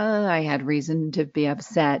yeah, I had reason to be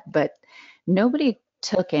upset, but nobody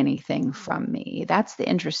took anything from me. That's the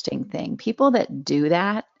interesting thing. People that do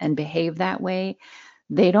that and behave that way,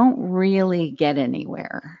 they don't really get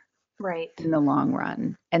anywhere Right. in the long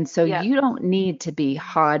run. And so Yeah. you don't need to be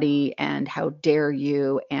haughty and how dare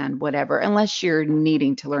you and whatever, unless you're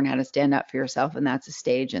needing to learn how to stand up for yourself. And that's a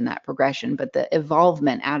stage in that progression. But the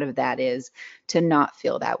evolvement out of that is to not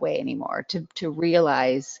feel that way anymore, to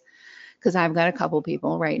realize, because I've got a couple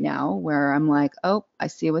people right now where I'm like, oh, I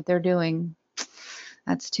see what they're doing.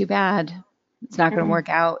 That's too bad. It's not going to Mm-hmm. work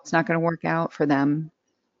out. It's not going to work out for them.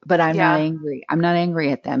 But I'm not Yeah. angry. I'm not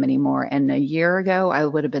angry at them anymore. And a year ago, I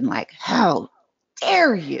would have been like, how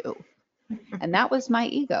dare you? And that was my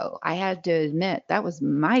ego. I had to admit that was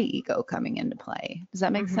my ego coming into play. Does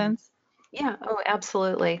that make Mm-hmm. sense? Yeah. Oh,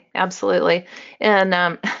 absolutely. Absolutely. And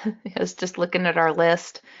I was just looking at our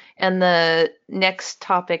list, and the next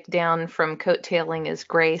topic down from coattailing is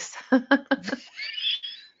grace.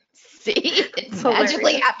 See, it It's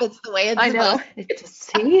magically hilarious. happens the way it's I know.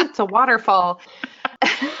 supposed It's a waterfall.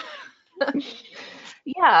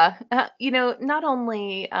 Yeah. Not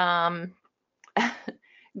only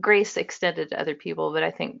grace extended to other people, but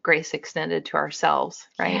I think grace extended to ourselves,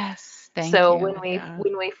 to. right? Yes, thank So you. when we Yeah.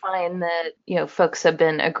 when we find that, folks have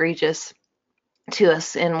been egregious to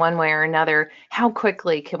us in one way or another, how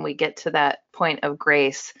quickly can we get to that point of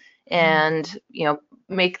grace and,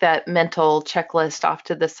 make that mental checklist off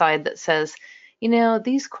to the side that says,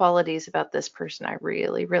 these qualities about this person I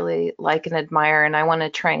really, really like and admire, and I want to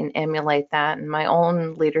try and emulate that in my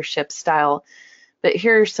own leadership style. But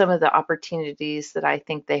here are some of the opportunities that I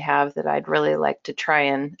think they have that I'd really like to try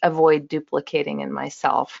and avoid duplicating in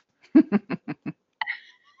myself.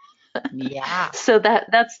 Yeah. So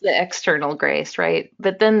that's the external grace, right?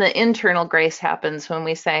 But then the internal grace happens when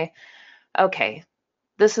we say, okay,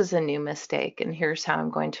 this is a new mistake, and here's how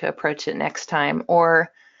I'm going to approach it next time.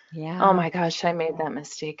 Or, oh Yeah. my gosh, I made that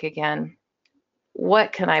mistake again.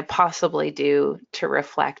 What can I possibly do to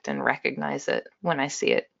reflect and recognize it when I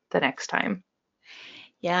see it the next time?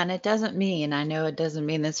 Yeah, and it doesn't mean, I know it doesn't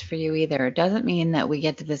mean this for you either. It doesn't mean that we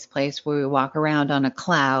get to this place where we walk around on a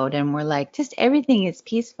cloud and we're like, just everything is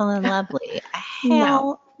peaceful and lovely. No.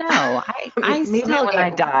 Hell no. I Maybe still when I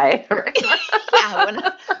get, die.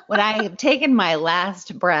 yeah, when I have taken my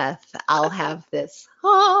last breath, I'll have this,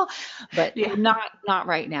 but Yeah. not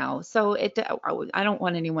right now. So I don't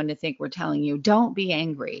want anyone to think we're telling you, don't be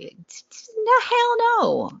angry. No, hell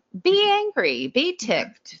no. Be angry, be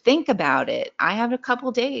ticked, think about it. I had a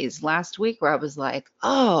couple days last week where I was like,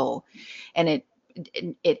 oh, and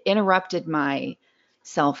it interrupted my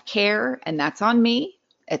self-care, and that's on me.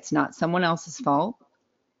 It's not someone else's fault.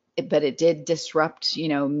 But it did disrupt,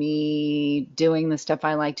 me doing the stuff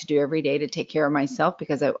I like to do every day to take care of myself,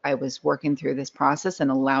 because I was working through this process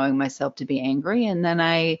and allowing myself to be angry. And then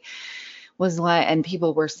I was like, and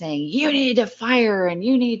people were saying, you need to fire and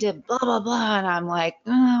you need to blah, blah, blah. And I'm like,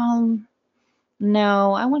 oh,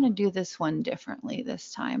 no, I want to do this one differently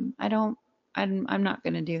this time. I'm not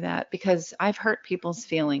going to do that, because I've hurt people's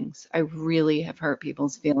feelings. I really have hurt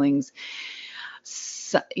people's feelings.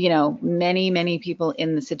 So, many people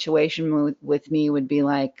in the situation with me would be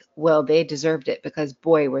like, well, they deserved it because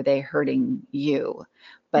boy, were they hurting you.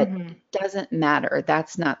 But Mm-hmm. it doesn't matter.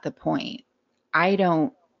 That's not the point. I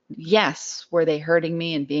don't, yes, were they hurting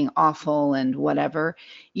me and being awful and whatever?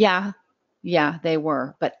 Yeah, they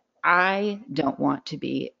were. But I don't want to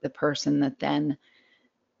be the person that then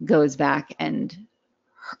goes back and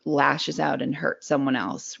lashes out and hurts someone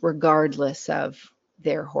else, regardless of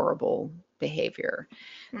their horrible behavior.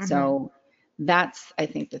 Mm-hmm. So that's, I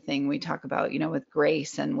think, the thing we talk about, with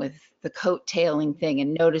grace and with the coattailing thing,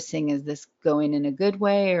 and noticing, is this going in a good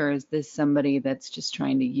way, or is this somebody that's just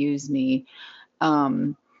trying to use me?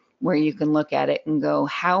 Where you can look at it and go,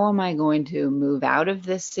 how am I going to move out of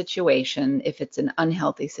this situation if it's an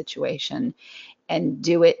unhealthy situation, and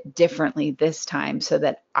do it differently this time so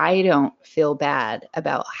that I don't feel bad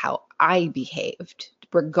about how I behaved,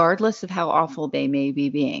 regardless of how awful they may be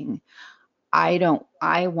being.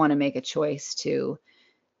 I want to make a choice to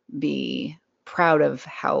be proud of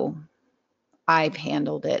how I've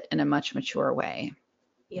handled it in a much mature way.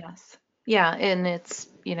 Yes. Yeah, and it's,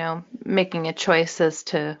 making a choice as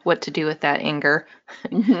to what to do with that anger,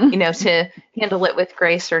 Mm-hmm. to handle it with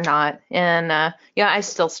grace or not. And yeah, I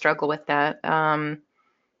still struggle with that.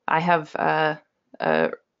 I have a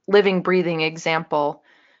living, breathing example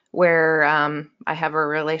where I have a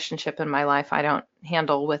relationship in my life I don't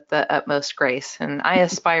handle with the utmost grace, and I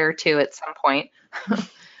aspire to at some point.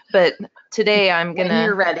 But today I'm When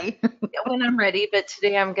you're gonna, ready. when I'm ready, but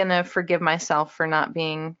today I'm gonna forgive myself for not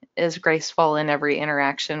being as graceful in every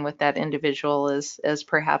interaction with that individual as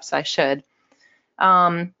perhaps I should.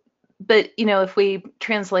 Um, but if we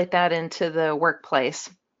translate that into the workplace,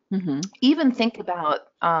 Mm-hmm. even think about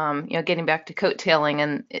getting back to coattailing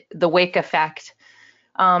and the wake effect,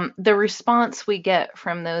 the response we get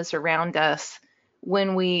from those around us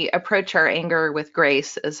when we approach our anger with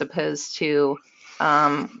grace, as opposed to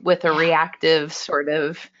with a Yeah. reactive sort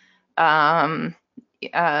of um,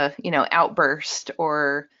 outburst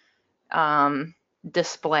or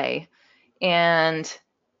display, and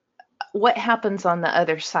what happens on the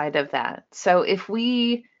other side of that. So if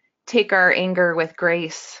we take our anger with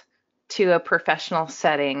grace to a professional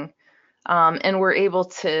setting, and we're able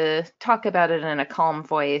to talk about it in a calm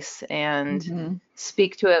voice and Mm-hmm.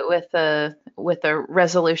 speak to it with a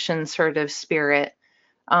resolution sort of spirit,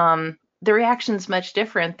 the reaction's much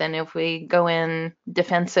different than if we go in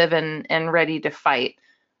defensive and ready to fight.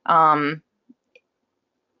 Um,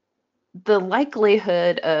 the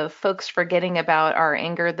likelihood of folks forgetting about our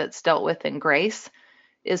anger that's dealt with in grace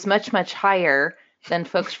is much, much higher than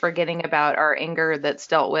folks forgetting about our anger that's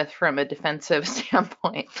dealt with from a defensive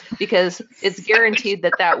standpoint, because it's guaranteed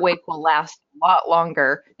that that wake will last a lot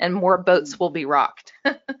longer and more boats will be rocked.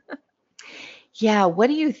 Yeah, what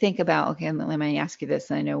do you think about, okay, let me ask you this.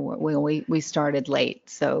 I know we started late,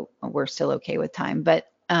 so we're still okay with time, but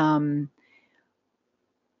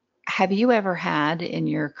have you ever had in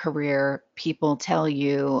your career people tell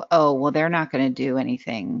you, oh, well, they're not going to do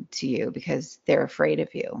anything to you because they're afraid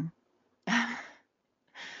of you?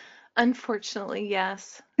 Unfortunately,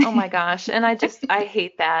 yes. Oh my gosh. And I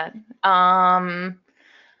hate that.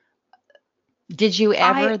 Did you I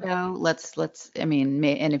ever though, I mean,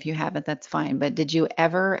 and if you haven't, that's fine, but did you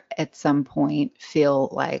ever at some point feel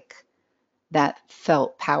like that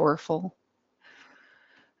felt powerful?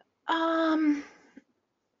 um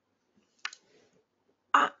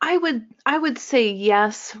I would say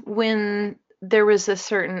yes when there was a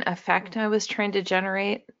certain effect I was trying to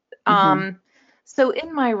generate. Hmm. Um, so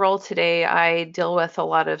in my role today, I deal with a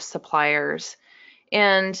lot of suppliers,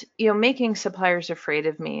 and making suppliers afraid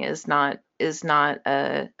of me is not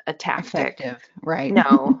a tactic. Effective, right?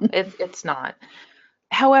 No, it's not.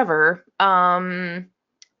 However, I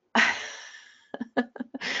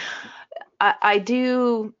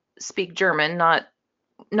do speak German, not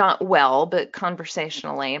well, but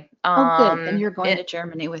conversationally. Oh, good. Then you're going to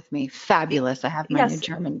Germany with me. Fabulous. I have my new Yes.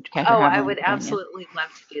 German treasure Oh, have I my would companion. absolutely love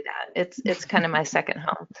to do that. It's kind of my second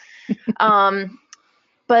home. Um,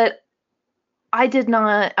 but I did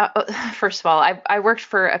not. First of all, I worked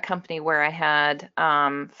for a company where I had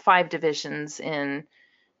 5 divisions in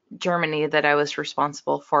Germany that I was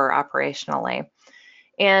responsible for operationally.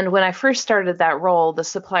 And when I first started that role, the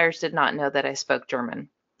suppliers did not know that I spoke German.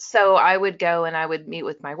 So I would go and I would meet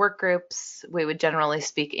with my work groups. We would generally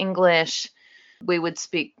speak English. We would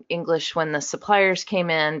speak English when the suppliers came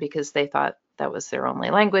in because they thought that was their only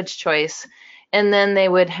language choice. And then they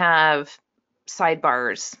would have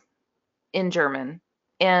sidebars in German.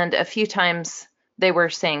 And a few times they were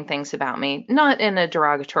saying things about me, not in a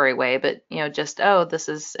derogatory way, but just, oh, this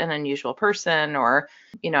is an unusual person, or,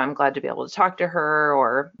 I'm glad to be able to talk to her,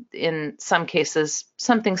 or in some cases,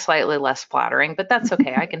 something slightly less flattering, but that's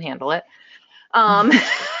okay. I can handle it. Um,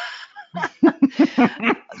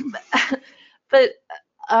 but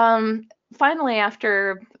finally,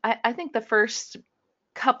 after I think the first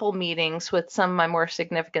couple meetings with some of my more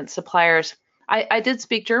significant suppliers, I did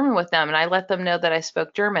speak German with them and I let them know that I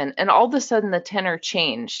spoke German. And all of a sudden, the tenor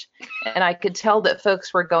changed. And I could tell that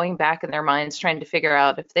folks were going back in their minds trying to figure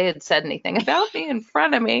out if they had said anything about me in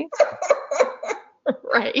front of me.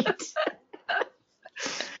 Right.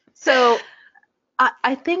 So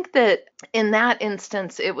I think that in that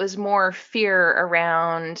instance, it was more fear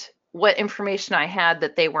around what information I had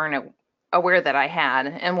that they weren't aware that I had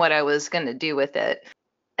and what I was going to do with it,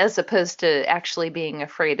 as opposed to actually being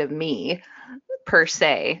afraid of me per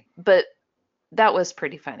se. But that was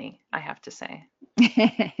pretty funny, I have to say. Well,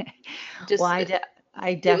 Just I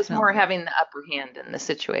it was more definitely, having the upper hand in the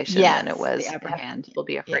situation than it yes, the was upper having hand. people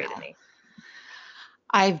be Yeah. afraid of me.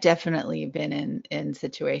 I've definitely been in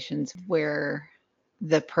situations where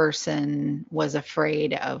the person was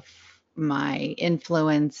afraid of my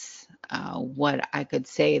influence, what I could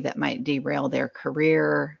say that might derail their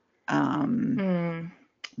career, um, Hmm.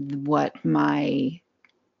 what my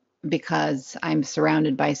because I'm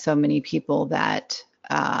surrounded by so many people that,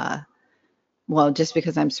 well, just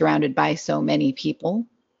because I'm surrounded by so many people,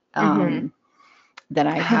 Mm-hmm. um, that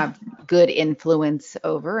I have good influence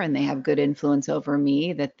over and they have good influence over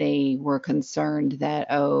me, that they were concerned that,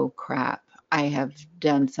 oh crap, I have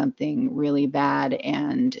done something really bad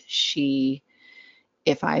and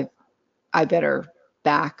if I better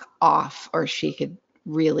back off or she could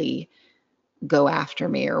really go after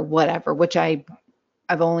me or whatever, which I've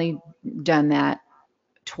only done that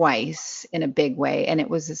twice in a big way, and it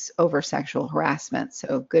was over sexual harassment,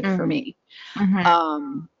 so good for Mm-hmm. me.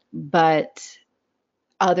 Mm-hmm. But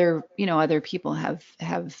other people have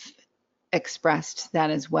expressed that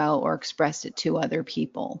as well or expressed it to other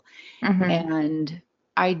people. Mm-hmm. And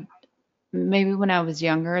I maybe when I was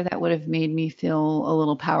younger, that would have made me feel a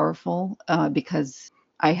little powerful because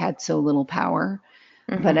I had so little power.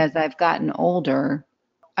 But Mm-hmm. as I've gotten older,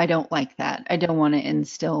 I don't like that. I don't want to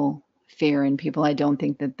instill fear in people. I don't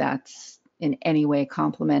think that that's in any way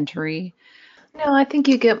complimentary. No, I think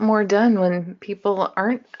you get more done when people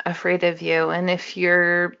aren't afraid of you. And if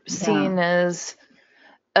you're Yeah, seen as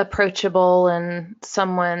approachable and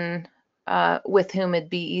someone with whom it'd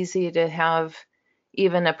be easy to have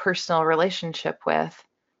even a personal relationship with,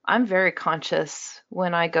 I'm very conscious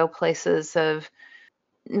when I go places of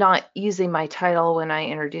not using my title when I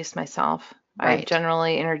introduce myself. I right.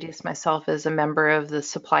 generally introduce myself as a member of the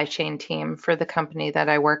supply chain team for the company that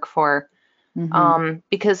I work for, Hmm.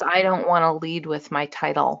 because I don't want to lead with my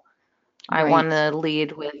title. I want Right. to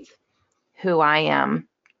lead with who I am.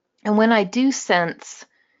 And when I do sense,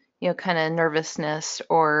 kind of nervousness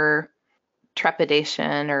or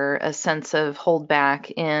trepidation or a sense of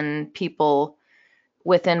holdback in people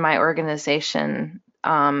within my organization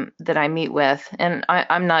that I meet with, and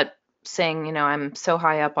I'm not saying, I'm so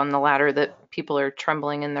high up on the ladder that people are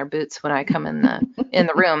trembling in their boots when I come in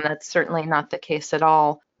the room. That's certainly not the case at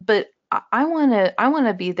all. But I want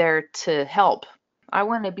to be there to help. I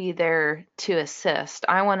want to be there to assist.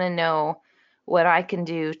 I want to know what I can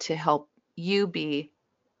do to help you be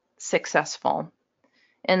successful.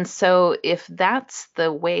 And so if that's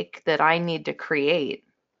the wake that I need to create,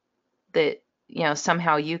 that,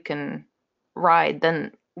 somehow you can ride,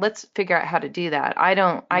 then let's figure out how to do that. I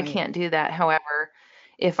Right. can't do that. However,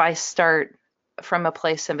 if I start from a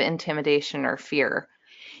place of intimidation or fear.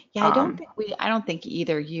 Yeah, I don't think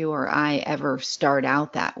either you or I ever start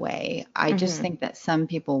out that way. I just Mhm. think that some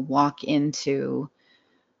people walk into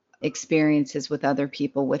experiences with other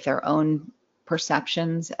people with their own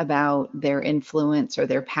perceptions about their influence or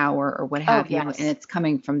their power or what Oh, have you, and yes. it's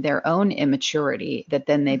coming from their own immaturity that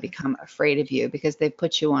then they Mhm. become afraid of you because they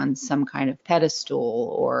put you on some kind of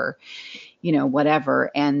pedestal or,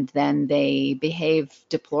 whatever, and then they behave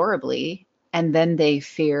deplorably and then they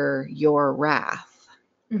fear your wrath.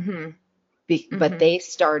 Mhm. But Mhm. they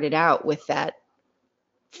started out with that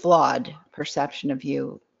flawed perception of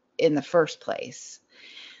you in the first place.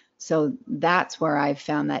 So that's where I've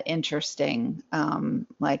found that interesting.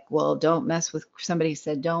 Like, well, don't mess with, somebody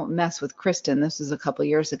said, don't mess with Kristin. This was a couple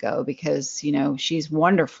years ago because, she's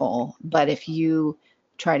wonderful. But if you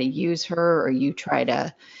try to use her or you try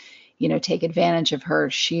to, take advantage of her,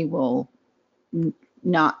 she will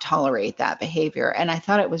not tolerate that behavior. And I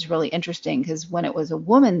thought it was really interesting because when it was a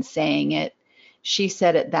woman saying it, she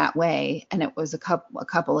said it that way, and it was a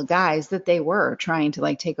couple of guys that they were trying to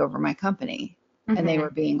like take over my company, and they were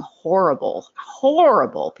Mhm. being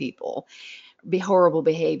horrible people, be horrible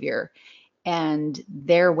behavior. And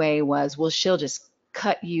their way was, well, she'll just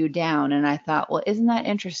cut you down. And I thought, well, isn't that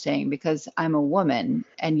interesting? Because I'm a woman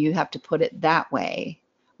and you have to put it that way.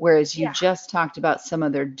 Whereas you Yeah. just talked about some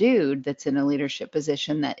other dude that's in a leadership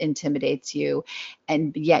position that intimidates you,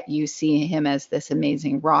 and yet you see him as this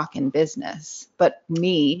amazing rock in business. But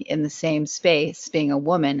me in the same space, being a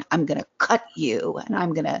woman, I'm going to cut you and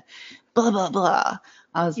I'm going to blah, blah, blah.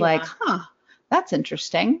 I was like, Yeah. huh, that's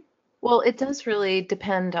interesting. Well, it does really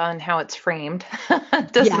depend on how it's framed,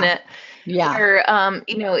 doesn't Yeah. it? Yeah. Where,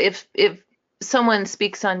 if someone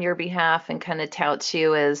speaks on your behalf and kind of touts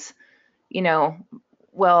you as, you know,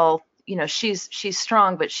 well, she's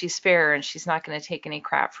strong, but she's fair and she's not going to take any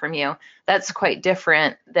crap from you. That's quite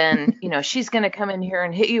different than, she's going to come in here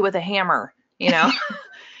and hit you with a hammer, and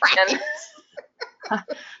Right.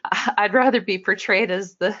 I'd rather be portrayed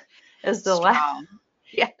as the last, Strong.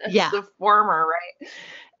 yeah, as Yeah. the former, right?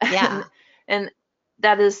 Yeah. And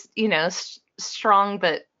that is, strong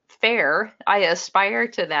but fair. I aspire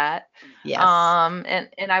to that. Yes.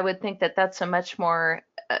 And I would think that that's a much more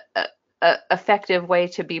effective way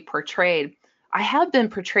to be portrayed. I have been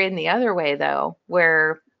portrayed in the other way though,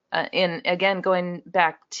 where in again going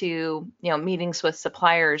back to meetings with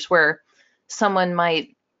suppliers, where someone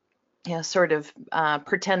might sort of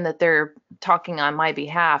pretend that they're talking on my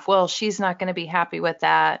behalf. Well, she's not going to be happy with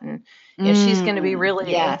that, and she's going to be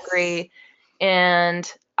really Yes. angry.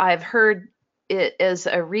 And I've heard it as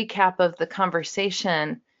a recap of the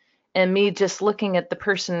conversation, and me just looking at the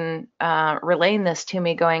person relaying this to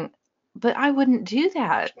me, going, "But I wouldn't do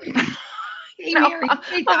that." Hey, No, Mary, how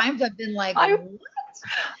many times I've been like, I what?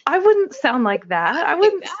 I wouldn't sound like that. I Like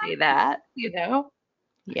wouldn't that? say that.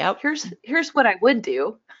 Yep. Here's what I would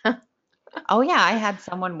do. Oh yeah, I had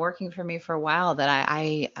someone working for me for a while that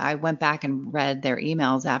I went back and read their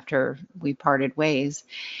emails after we parted ways,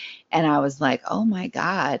 and I was like, oh my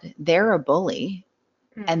God, they're a bully,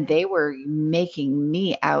 and Mm-hmm. they were making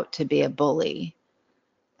me out to be a bully,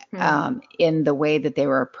 in the way that they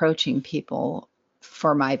were approaching people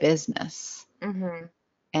for my business. Mm-hmm.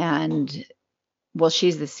 And well,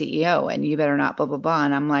 she's the CEO and you better not blah, blah, blah.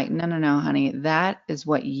 And I'm like, no, no, no, honey, that is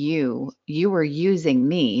what you were using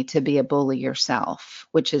me to be a bully yourself,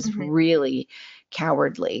 which is Mm-hmm. really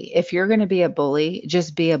cowardly. If you're going to be a bully,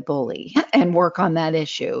 just be a bully and work on that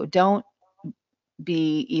issue. Don't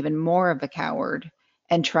be even more of a coward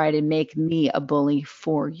and try to make me a bully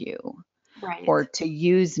for you, or Right. to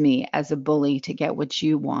use me as a bully to get what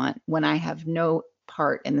you want when I have no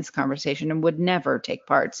part in this conversation and would never take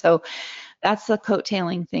part. So that's the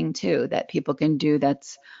coattailing thing too that people can do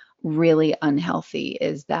that's really unhealthy,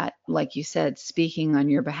 is that, like you said, speaking on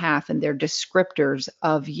your behalf and their descriptors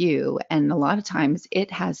of you. And a lot of times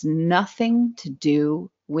it has nothing to do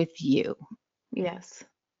with you. Yes.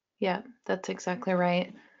 Yeah, that's exactly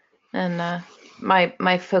right. And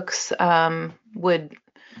my folks would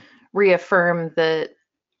reaffirm that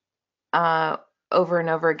over and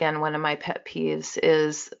over again. One of my pet peeves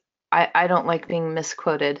is I don't like being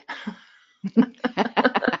misquoted.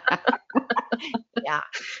 Yeah.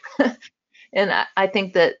 And I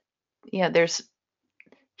think that, there's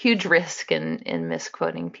huge risk in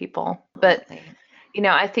misquoting people. But, Absolutely.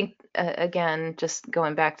 I think, again, just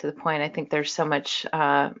going back to the point, I think there's so much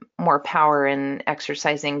more power in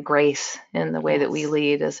exercising grace in the way that we Yes.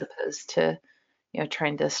 lead as opposed to,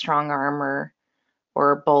 trying to strong arm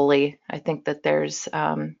or bully. I think that there's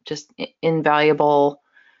just invaluable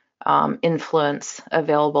influence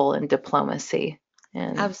available in diplomacy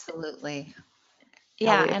and Absolutely. how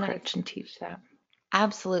Yeah, we and I approach and teach that.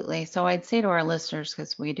 absolutely. So I'd say to our listeners,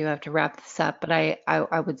 because we do have to wrap this up, but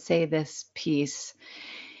I would say this piece,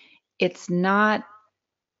 it's not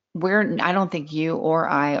I don't think you or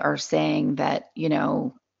I are saying that,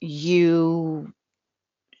 you,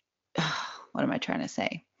 what am I trying to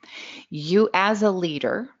say? You as a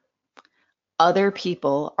leader, other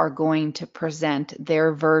people are going to present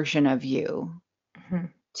their version of you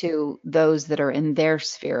Mhm. to those that are in their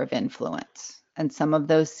sphere of influence. And some of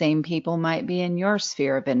those same people might be in your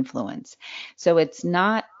sphere of influence. So it's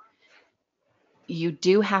not, you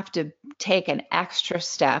do have to take an extra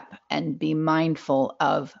step and be mindful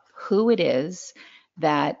of who it is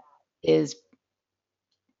that is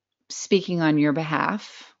speaking on your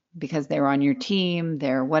behalf because they're on your team,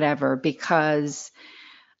 they're whatever, because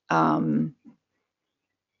um,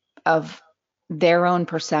 of their own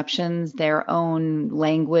perceptions, their own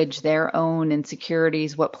language, their own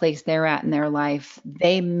insecurities, what place they're at in their life.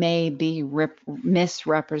 They may be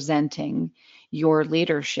misrepresenting your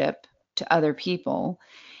leadership to other people.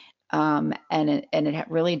 And it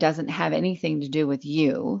really doesn't have anything to do with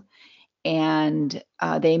you. And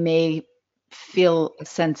they may feel a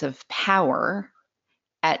sense of power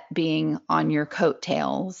at being on your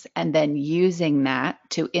coattails and then using that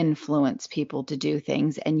to influence people to do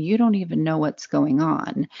things. And you don't even know what's going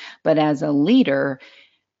on. But as a leader,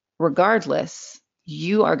 regardless,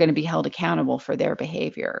 you are going to be held accountable for their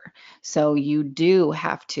behavior. So you do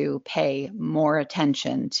have to pay more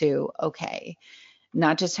attention to, okay,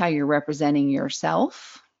 not just how you're representing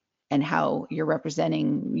yourself and how you're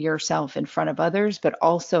representing yourself in front of others, but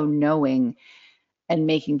also knowing and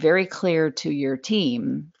making very clear to your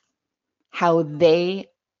team how they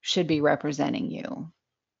should be representing you.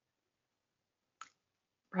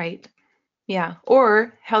 Right. Yeah.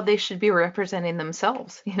 Or how they should be representing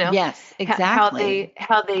themselves, Yes, how exactly.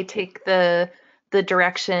 they take the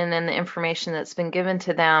direction and the information that's been given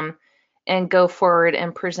to them and go forward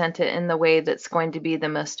and present it in the way that's going to be the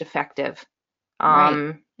most effective.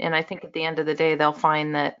 Right. And I think at the end of the day, they'll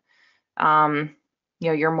find that um,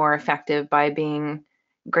 you're more effective by being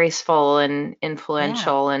graceful and Yeah,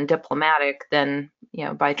 influential and diplomatic than,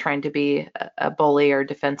 by trying to be a bully or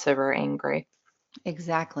defensive or angry.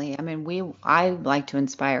 exactly. I mean, I like to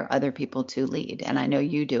inspire other people to lead, and I know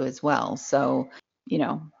you do as well. So,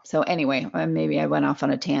 so anyway, maybe I went off on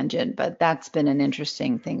a tangent, but that's been an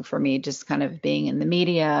interesting thing for me, just kind of being in the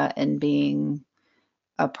media and being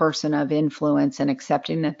a person of influence and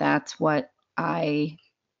accepting that I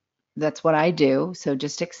that's what I do. So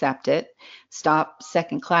just accept it. Stop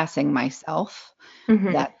second classing myself.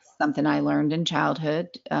 Hmm. That's something I learned in childhood,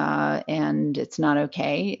 and it's not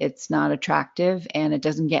okay. It's not attractive, and it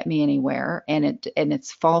doesn't get me anywhere. And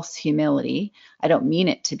it's false humility. I don't mean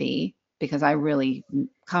it to be because I really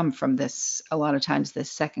come from this a lot of times this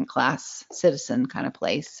second class citizen kind of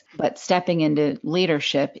place. But stepping into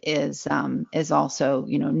leadership is also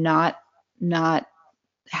not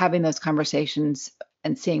having those conversations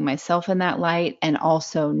and seeing myself in that light and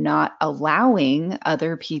also not allowing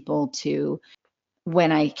other people to,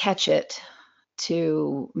 when I catch it,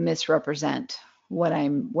 to misrepresent what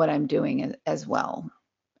I'm doing as well,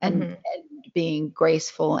 and, Hmm. and being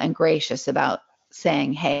graceful and gracious about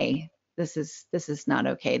saying, hey, this is not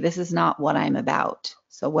okay, this is not what I'm about,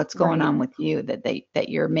 so what's going Right. on with you that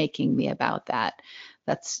you're making me about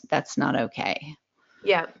that's not okay.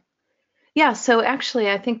 Yeah. Yeah. So actually,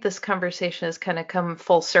 I think this conversation has kind of come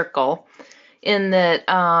full circle in that,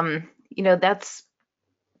 that's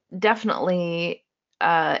definitely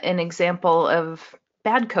an example of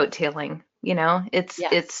bad coattailing. Yes.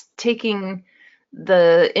 It's taking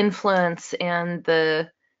the influence and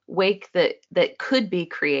the wake that could be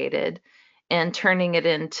created and turning it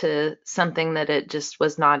into something that it just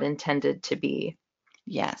was not intended to be.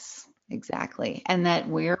 Yes, exactly. And that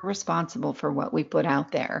we're responsible for what we put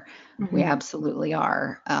out there. We Hmm. absolutely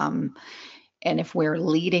are. And if we're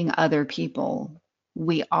leading other people,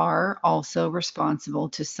 we are also responsible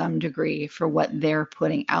to some degree for what they're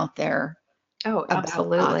putting out there Oh, about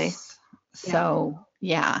absolutely. us. So,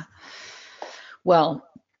 yeah. Well,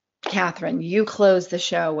 Catherine, you close the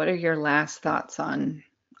show. What are your last thoughts on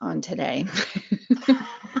today?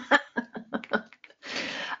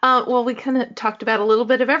 Well, we kind of talked about a little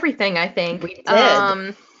bit of everything, I think. We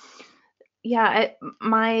did.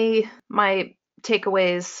 My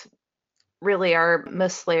takeaways really are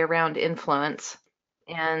mostly around influence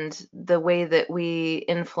and the way that we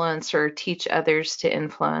influence or teach others to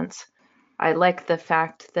influence. I like the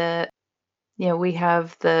fact that, we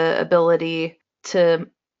have the ability to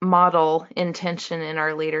model intention in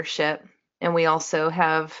our leadership, and we also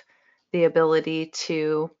have the ability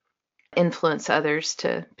to influence others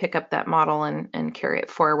to pick up that model and carry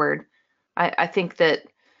it forward. I think that,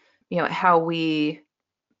 how we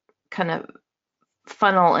kind of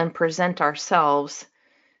funnel and present ourselves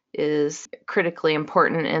is critically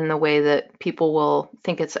important in the way that people will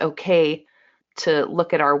think it's okay to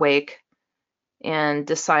look at our wake and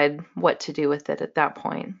decide what to do with it at that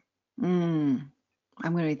point. I'm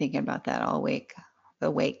going to be thinking about that all week. The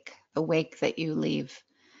wake that you leave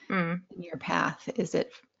in your path. Is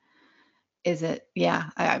it? Yeah,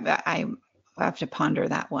 I have to ponder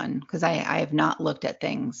that one because I have not looked at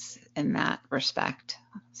things in that respect.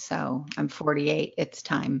 So I'm 48. It's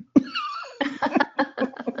time.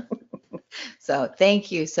 So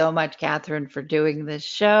thank you so much, Catherine, for doing this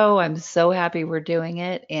show. I'm so happy we're doing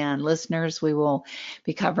it. And listeners, we will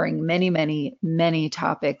be covering many, many, many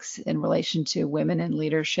topics in relation to women in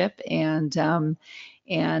leadership. And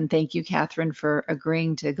thank you, Catherine, for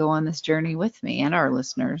agreeing to go on this journey with me and our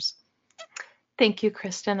listeners. Thank you,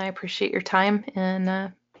 Kristin. I appreciate your time.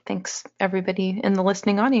 And thanks, everybody in the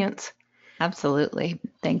listening audience. Absolutely.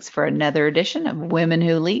 Thanks for another edition of Women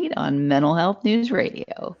Who Lead on Mental Health News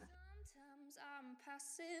Radio.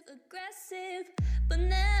 Aggressive, but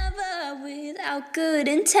never without good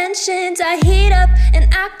intentions. I heat up and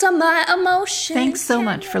act on my emotions. Thanks so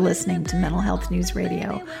much for listening to Mental Health News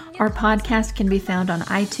Radio. Our podcast can be found on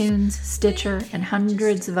iTunes, Stitcher, and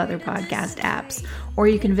hundreds of other podcast apps, or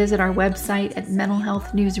you can visit our website at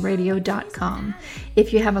mentalhealthnewsradio.com.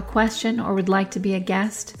 If you have a question or would like to be a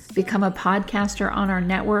guest, become a podcaster on our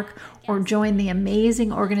network, or join the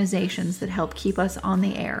amazing organizations that help keep us on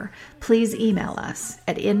the air, please email us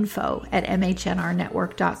at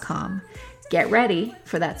info@mhnrnetwork.com. Get ready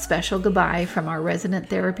for that special goodbye from our resident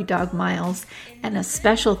therapy dog, Miles, and a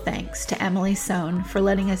special thanks to Emily Sohn for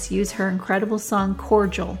letting us use her incredible song,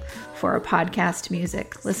 Cordial, for our podcast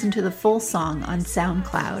music. Listen to the full song on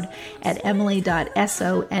SoundCloud at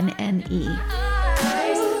emily.sonne.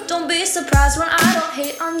 Don't be surprised when I don't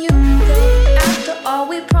hate on you. After all,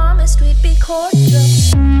 we promised we'd be cordial.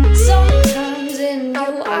 Sometimes in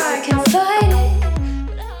you I can fight it.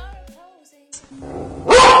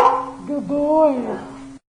 Good boy.